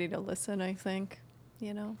aren't ready to listen, I think.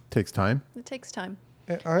 Takes time. It takes time.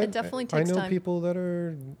 It definitely takes I know time. people that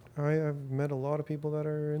are, I've met a lot of people that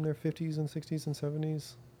are in their 50s and 60s and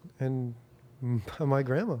 70s, and my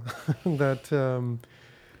grandma that,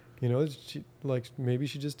 maybe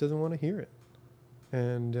she just doesn't want to hear it.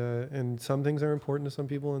 And some things are important to some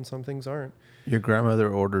people and some things aren't. Your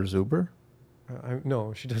grandmother orders Uber?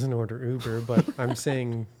 No, she doesn't order Uber, but I'm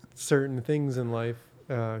saying certain things in life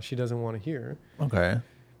she doesn't want to hear. Okay.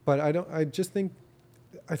 But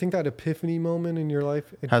I think that epiphany moment in your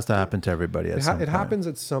life, It has to happen to everybody at some point. It happens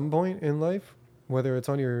at some point in life, whether it's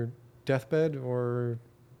on your deathbed or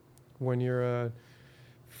when you're a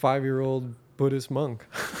 5-year-old Buddhist monk.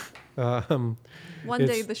 One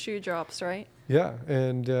day the shoe drops, right? Yeah,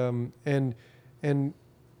 and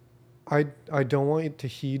I don't want it to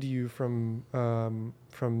heed you from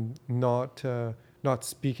not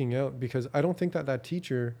speaking out, because I don't think that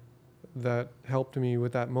teacher that helped me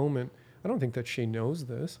with that moment, I don't think that she knows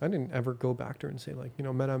this. I didn't ever go back to her and say, like,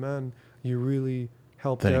 Metaman, you really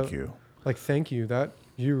helped out. Thank you. Like, thank you. That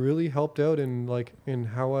you really helped out in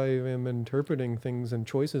how I am interpreting things and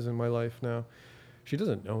choices in my life now. She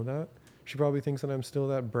doesn't know that. She probably thinks that I'm still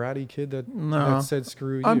that bratty kid that said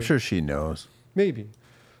screw you. I'm sure she knows. Maybe.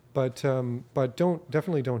 But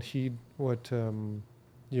definitely don't heed what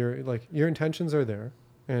your intentions are there,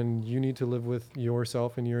 and you need to live with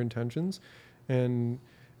yourself and your intentions, and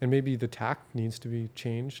maybe the tact needs to be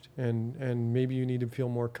changed, and maybe you need to feel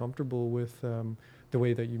more comfortable with the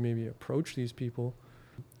way that you maybe approach these people,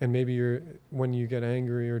 and maybe when you get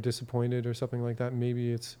angry or disappointed or something like that,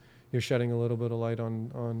 maybe you're shedding a little bit of light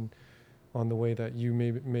on the way that you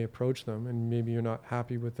may approach them, and maybe you're not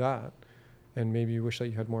happy with that, and maybe you wish that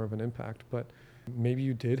you had more of an impact, but maybe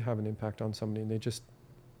you did have an impact on somebody and they just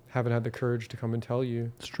haven't had the courage to come and tell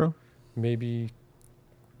you. It's true. Maybe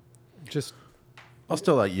just... I'll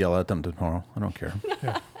still yell at them tomorrow. I don't care.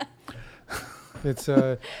 Yeah. It's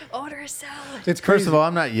order a salad. It's crazy. First of all,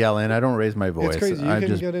 I'm not yelling. I don't raise my voice. It's crazy.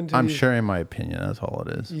 I'm sharing my opinion. That's all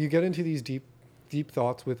it is. You get into these deep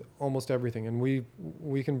thoughts with almost everything, and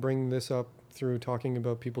we can bring this up through talking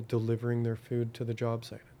about people delivering their food to the job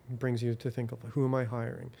site. It brings you to think of, who am I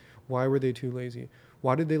hiring? Why were they too lazy?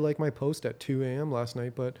 Why did they like my post at 2 a.m. last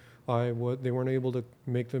night, but they weren't able to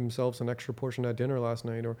make themselves an extra portion at dinner last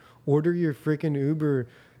night, or order your freaking Uber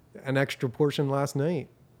an extra portion last night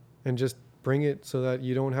and just bring it so that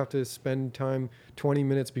you don't have to spend time 20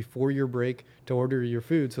 minutes before your break to order your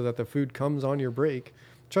food so that the food comes on your break.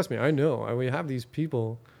 Trust me, I know. We have these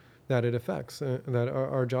people that it affects, that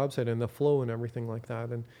our job site and the flow and everything like that.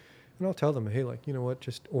 And I'll tell them, hey, you know what,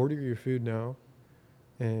 just order your food now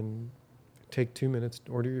and take 2 minutes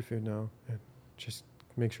to order your food now, and just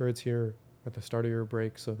make sure it's here at the start of your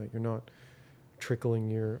break so that you're not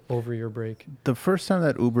trickling over your break. The first time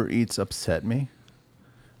that Uber Eats upset me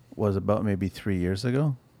was about maybe 3 years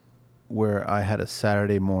ago, where I had a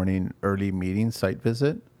Saturday morning early meeting site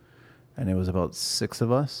visit, and it was about 6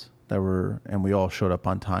 of us and we all showed up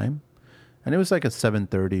on time. And it was like a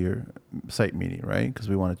 7:30 or site meeting, right? Because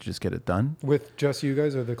we wanted to just get it done. With just you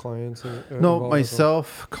guys or the clients? No, involved as well?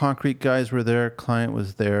 myself, concrete guys were there, client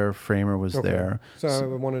was there, framer was Okay. there. So I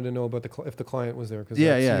wanted to know about if the client was there, because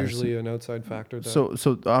Yeah, that's yeah. usually an outside factor. That,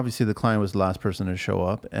 So obviously the client was the last person to show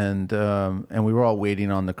up, and we were all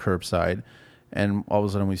waiting on the curbside, and all of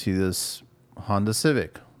a sudden we see this Honda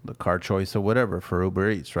Civic, the car choice or whatever for Uber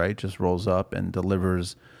Eats, right? Just rolls up and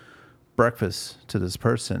delivers breakfast to this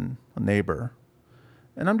person, a neighbor.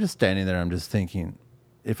 And I'm just standing there, I'm just thinking,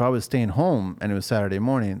 if I was staying home and it was Saturday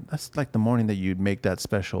morning, that's like the morning that you'd make that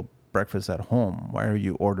special breakfast at home. Why are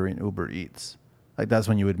you ordering Uber Eats? Like that's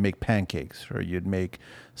when you would make pancakes or you'd make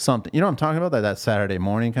something. You know what I'm talking about? That Saturday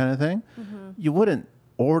morning kind of thing. Mm-hmm. You wouldn't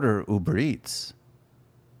order Uber Eats.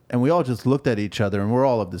 And we all just looked at each other, and we're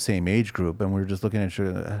all of the same age group, and we were just looking at each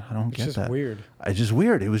other. I don't it's get just that. weird. It's just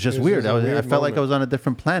weird. It was just It was weird. just a weird I felt like I moment. was on a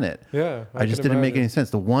different planet. Yeah. I just can didn't make imagine. any sense.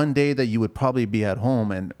 The one day that you would probably be at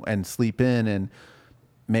home and sleep in and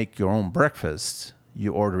make your own breakfast,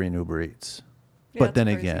 you ordering Uber Eats. Yeah, But it's then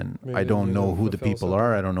crazy. again, Maybe I don't you know don't who the fulfill people something.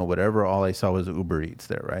 are. I don't know whatever. All I saw was Uber Eats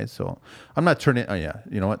there, right? So I'm not turning. Oh yeah,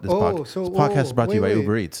 you know what? This podcast is brought to you by wait.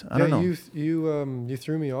 Uber Eats. I don't know. You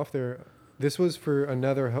threw me off there. This was for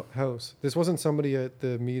another house. This wasn't somebody at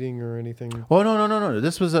the meeting or anything. Oh no.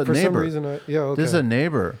 This was a For neighbor. some reason, okay. This is a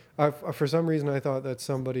neighbor. For some reason, I thought that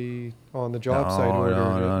somebody on the job No, site ordered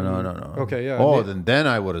no, it. no, and- no, no. Okay, yeah. Oh, they- then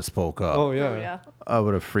I would have spoke up. oh yeah. Oh, yeah. I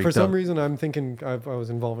would have freaked For out. some reason, I'm thinking I was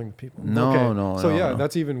involving the people. No, okay. no, So no, yeah, no.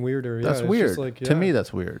 that's even weirder. That's yeah, it's weird. just like, To yeah. me,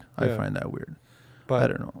 that's weird. I Yeah. find that weird. But I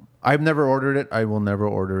don't know. I've never ordered it. I will never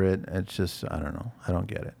order it. It's just, I don't know. I don't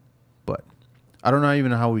get it. But I don't know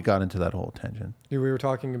even how we got into that whole tangent. we were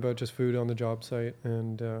talking about just food on the job site,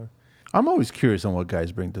 and I'm always curious on what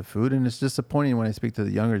guys bring to food, and it's disappointing when I speak to the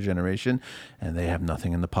younger generation and they have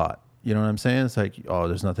nothing in the pot. You know what I'm saying? It's like, oh,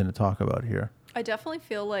 there's nothing to talk about here. I definitely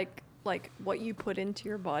feel like what you put into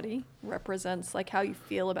your body represents like how you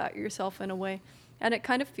feel about yourself in a way. And it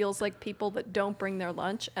kind of feels like people that don't bring their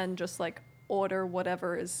lunch and just like order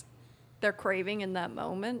whatever is they're craving in that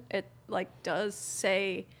moment, it like does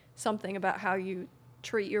say something about how you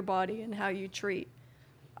treat your body and how you treat,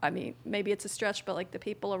 I mean, maybe it's a stretch, but like the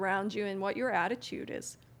people around you and what your attitude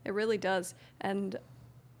is. It really does. And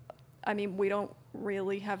I mean, we don't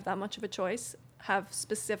really have that much of a choice, have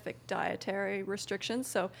specific dietary restrictions.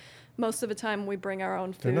 So most of the time we bring our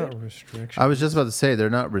own they're food. not restrictions. I was just about to say, they're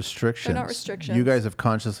not restrictions. They're not restrictions. You guys have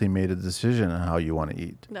consciously made a decision on how you want to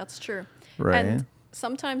eat. That's true. Right. And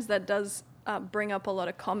sometimes that does bring up a lot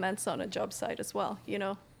of comments on a job site as well, you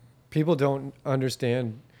know? People don't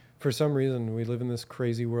understand. For some reason, we live in this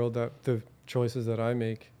crazy world that the choices that I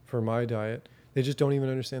make for my diet, they just don't even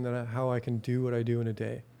understand that how I can do what I do in a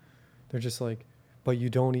day. They're just like, but you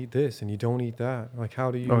don't eat this and you don't eat that. Like,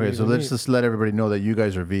 how do you? Okay, so even let's eat? just let everybody know that you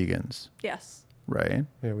guys are vegans, Yes. right?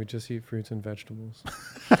 Yeah, we just eat fruits and vegetables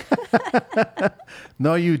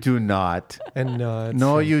No, you do not. and nuts.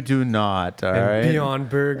 No, and, you do not. All and right. Beyond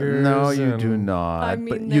Burgers. No, you and- do not. I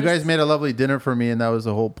But mean, you guys there's- made a lovely dinner for me, and that was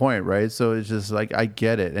the whole point, right? So it's just like I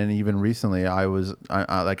get it. And even recently,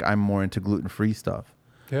 I'm more into gluten-free stuff,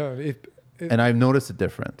 Yeah, and I've noticed a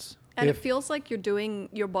difference. And If- it feels like you're doing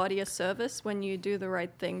your body a service when you do the right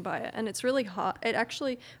thing by it. And it's really hard. It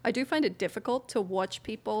actually, I do find it difficult to watch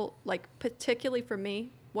people, like, particularly for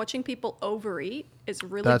me, watching people overeat is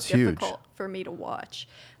really That's huge. difficult for me to watch.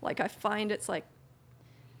 Like, I find it's like,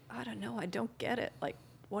 I don't know, I don't get it. Like,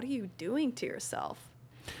 what are you doing to yourself?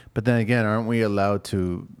 But then again, aren't we allowed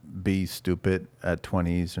to be stupid at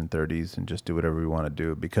 20s and 30s and just do whatever we want to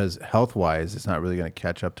do? Because health-wise, it's not really going to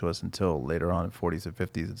catch up to us until later on in 40s and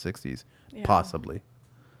 50s and 60s, Yeah. possibly.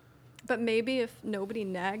 But maybe if nobody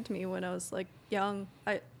nagged me when I was, like, young,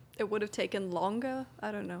 it would have taken longer.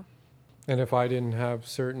 I don't know. And if I didn't have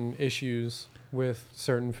certain issues with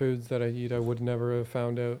certain foods that I eat, I would never have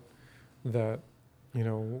found out that, you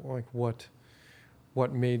know, like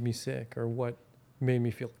what made me sick or what made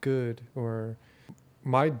me feel good. Or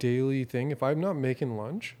my daily thing, if I'm not making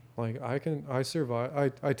lunch, like I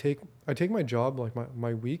survive. I take my job, like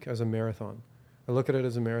my week, as a marathon. I look at it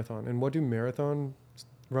as a marathon. And what do marathon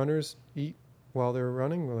runners eat while they're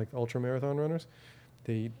running? Like ultra marathon runners,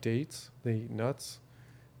 they eat dates, they eat nuts.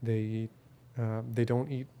 They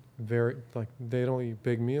don't eat they don't eat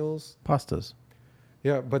big meals. Pastas.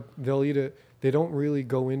 Yeah, but they'll eat it. They don't really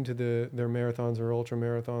go into their marathons or ultra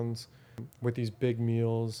marathons with these big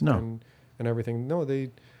meals No. and everything. No, they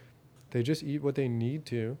just eat what they need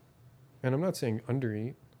to. And I'm not saying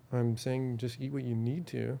undereat. I'm saying just eat what you need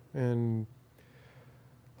to. And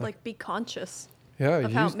Like, be conscious yeah,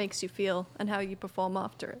 of how it makes you feel and how you perform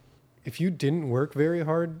after it. if you didn't work very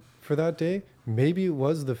hard for that day, maybe it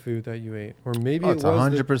was the food that you ate, or maybe Oh, it it's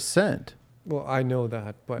was 100%. well, I know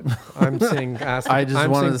that, but I'm saying ask. I just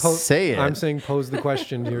I'm wanted saying to say it. I'm saying pose the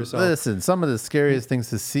question to yourself. Listen, some of the scariest things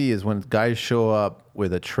to see is when guys show up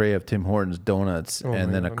with a tray of Tim Hortons donuts Oh and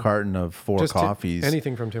my then a God. carton of four Just coffees.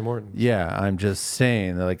 anything from Tim Hortons. Yeah, I'm just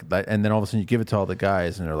saying, like, and then all of a sudden you give it to all the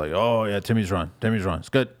guys, and they're like, "Oh yeah, Timmy's run, it's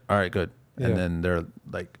good, all right, good," and Yeah. then they're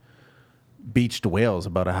like beached whales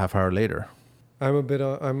about a half hour later.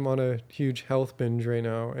 I'm on a huge health binge right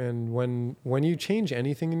now, and when you change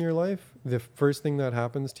anything in your life, the first thing that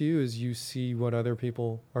happens to you is you see what other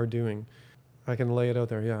people are doing. I can lay it out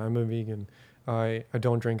there. Yeah, I'm a vegan. I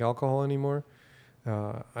don't drink alcohol anymore.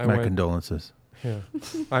 My condolences. Yeah,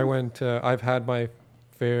 I went. I've had my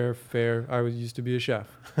fair. I used to be a chef.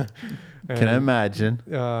 Can I imagine?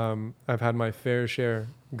 I've had my fair share.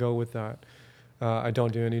 Go with that. I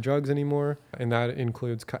don't do any drugs anymore, and that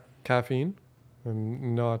includes caffeine.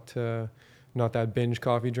 I'm not that binge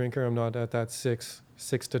coffee drinker. I'm not at that six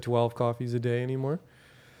to 12 coffees a day anymore.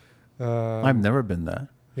 I've never been that.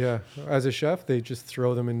 Yeah, as a chef, they just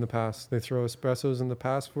throw them in the past. They throw espressos in the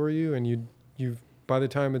past for you, and you by the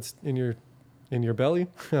time it's in your belly,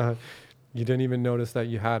 you didn't even notice that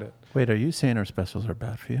you had it. Wait, are you saying our specials are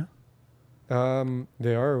bad for you?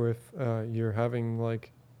 They are if you're having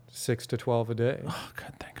like 6 to 12 a day. Oh,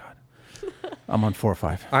 God, thank God. I'm on 4 or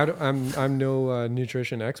 5. I'm no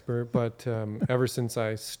nutrition expert, but ever since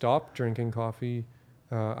I stopped drinking coffee,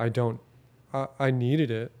 I don't. I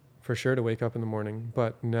needed it for sure to wake up in the morning,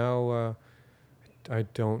 but now I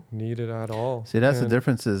don't need it at all. See, that's the And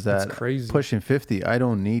difference is that it's crazy. pushing 50, I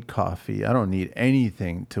don't need coffee. I don't need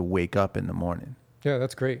anything to wake up in the morning. Yeah,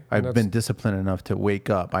 that's great. I've been disciplined enough to wake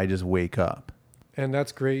up. I just wake up. And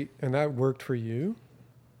that's great. And that worked for you.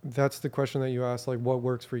 That's the question that you asked, like what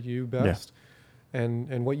works for you best.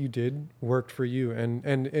 And what you did worked for you. And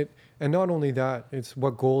not only that, it's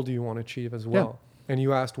what goal do you want to achieve as well. Yeah. And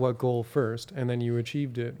you asked what goal first, and then you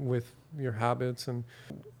achieved it with your habits. And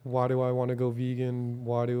why do I want to go vegan?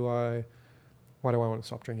 Why do I want to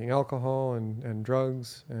stop drinking alcohol and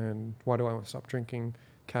drugs? And why do I want to stop drinking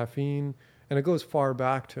caffeine? And it goes far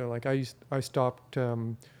back to like I stopped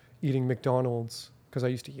eating McDonald's because I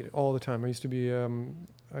used to eat it all the time. I used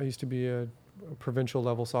to be a provincial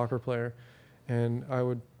level soccer player, and I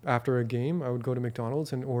would after a game I would go to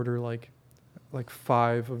McDonald's and order like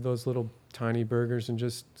 5 of those little tiny burgers and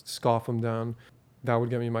just scoff them down. That would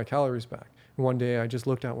get me my calories back. And one day I just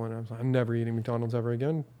looked at one. I was like, I'm never eating McDonald's ever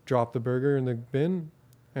again. Dropped the burger in the bin,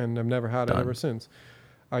 and I've never had it ever since.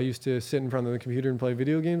 I used to sit in front of the computer and play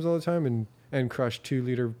video games all the time and crush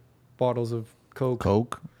 2-liter bottles of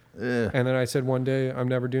Coke. Ugh. And then I said one day, I'm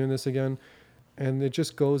never doing this again. And it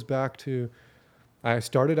just goes back to, I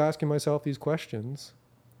started asking myself these questions.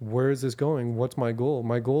 Where is this going? What's my goal?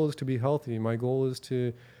 My goal is to be healthy. My goal is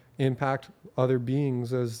to impact other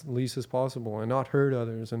beings as least as possible and not hurt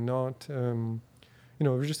others and not,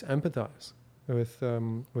 just empathize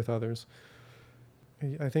with others.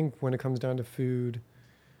 I think when it comes down to food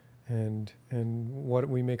and what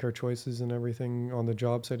we make our choices and everything on the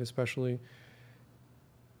job site especially,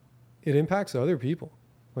 it impacts other people.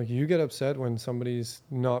 Like you get upset when somebody's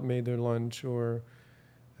not made their lunch or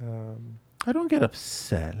I don't get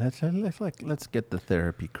upset. Let's get the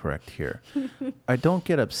therapy correct here. I don't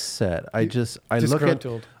get upset. I look at.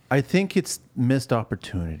 I think it's missed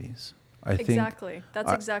opportunities. Exactly.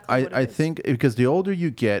 That's exactly what it is. I think because the older you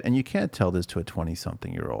get, and you can't tell this to a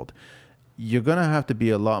 20-something-year-old, you're gonna have to be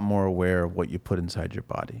a lot more aware of what you put inside your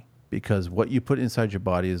body. Because what you put inside your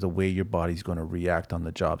body is the way your body's going to react on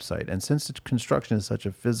the job site. And since construction is such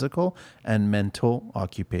a physical and mental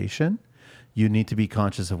occupation, you need to be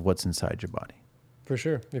conscious of what's inside your body. For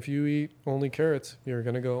sure. If you eat only carrots, you're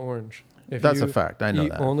going to go orange. If That's you a fact. I know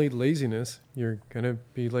eat that. only laziness, you're going to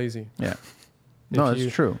be lazy. Yeah. No,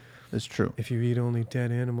 it's true. It's true. If you eat only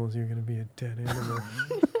dead animals, you're going to be a dead animal.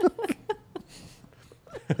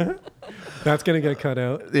 That's going to get cut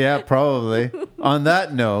out. Yeah, probably. On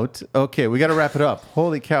that note, okay, we got to wrap it up.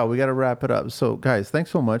 Holy cow, we got to wrap it up. So, guys, thanks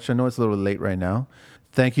so much. I know it's a little late right now.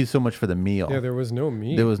 Thank you so much for the meal. Yeah, there was no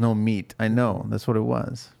meat. There was no meat. I know. That's what it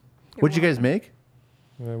was. What'd you guys make?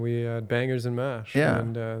 We had bangers and mash. Yeah.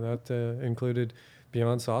 And that included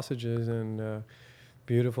Beyond sausages and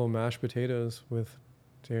beautiful mashed potatoes with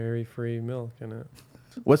dairy-free milk in it.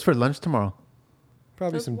 What's for lunch tomorrow?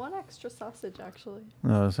 Probably There's some. one extra sausage, actually.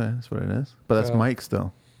 No, that's what it is. But that's Mike's,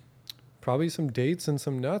 though. Probably some dates and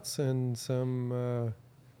some nuts and some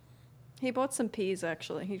He bought some peas,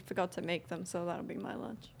 actually. He forgot to make them, so that'll be my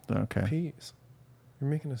lunch. Okay. Peas. You're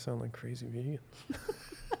making us sound like crazy vegans.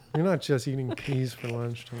 You're not just eating peas for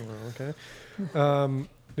lunch tomorrow, okay?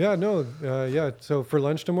 Yeah. So for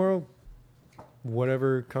lunch tomorrow,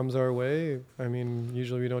 whatever comes our way. I mean,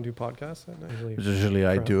 usually we don't do podcasts at night. Usually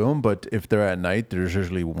I do them, but if they're at night, there's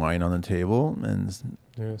usually wine on the table. And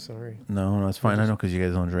Yeah, sorry. no, it's fine. I know because you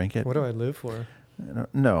guys don't drink it. What do I live for?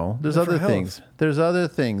 No, there's For other health. things. There's other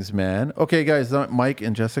things, man. Okay, guys, Mike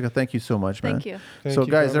and Jessica, thank you so much, man. Thank you. Thank So, you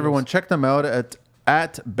for guys, having everyone, us. check them out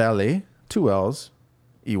at Belley, 2 L's,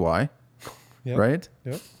 EY, Yep. right?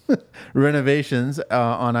 Yep. Renovations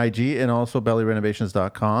on IG and also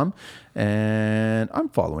bellyrenovations.com. And I'm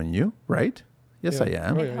following you, right? Yes, Yeah. I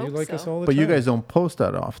am. Oh, I yeah, you hope like us so. all the But time. you guys don't post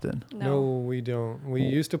that often No, we don't. We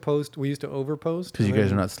used to post. We used to overpost. because you and guys are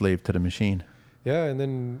then- not slave to the machine. Yeah, and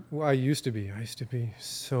then I used to be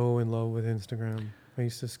so in love with Instagram. I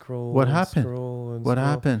used to scroll. What and happened? Scroll and What scroll.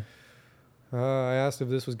 happened? I asked if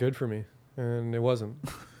this was good for me, and it wasn't.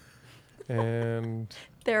 And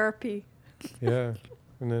Therapy. yeah,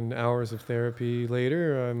 and then hours of therapy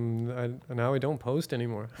later, now I don't post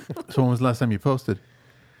anymore. So when was the last time you posted?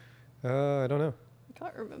 I don't know. I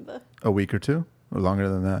can't remember. A week or two? Or longer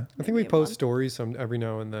than that? I think we Maybe a post month. stories every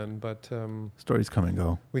now and then, but Stories come and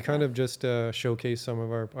go. we kind of just showcase some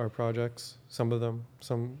of our projects, some of them,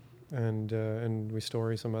 and we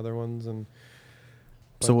story some other ones. And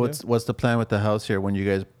So but, what's the plan with the house here? When you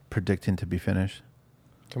guys predicting to be finished?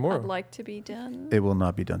 tomorrow? I'd like to be done It will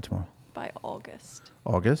not be done tomorrow. by August.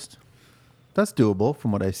 August? That's doable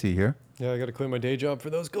from what I see here. Yeah, I got to quit my day job for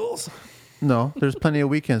those goals. No, there's plenty of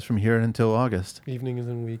weekends from here until August. Evenings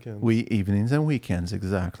and weekends. Evenings and weekends,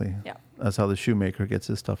 exactly. Yeah. That's how the shoemaker gets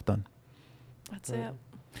his stuff done. That's Yeah.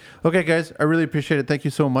 it. Okay, guys, I really appreciate it. Thank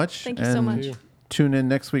you so much. Thank you so And much. tune in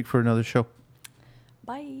next week for another show.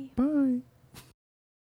 Bye. Bye.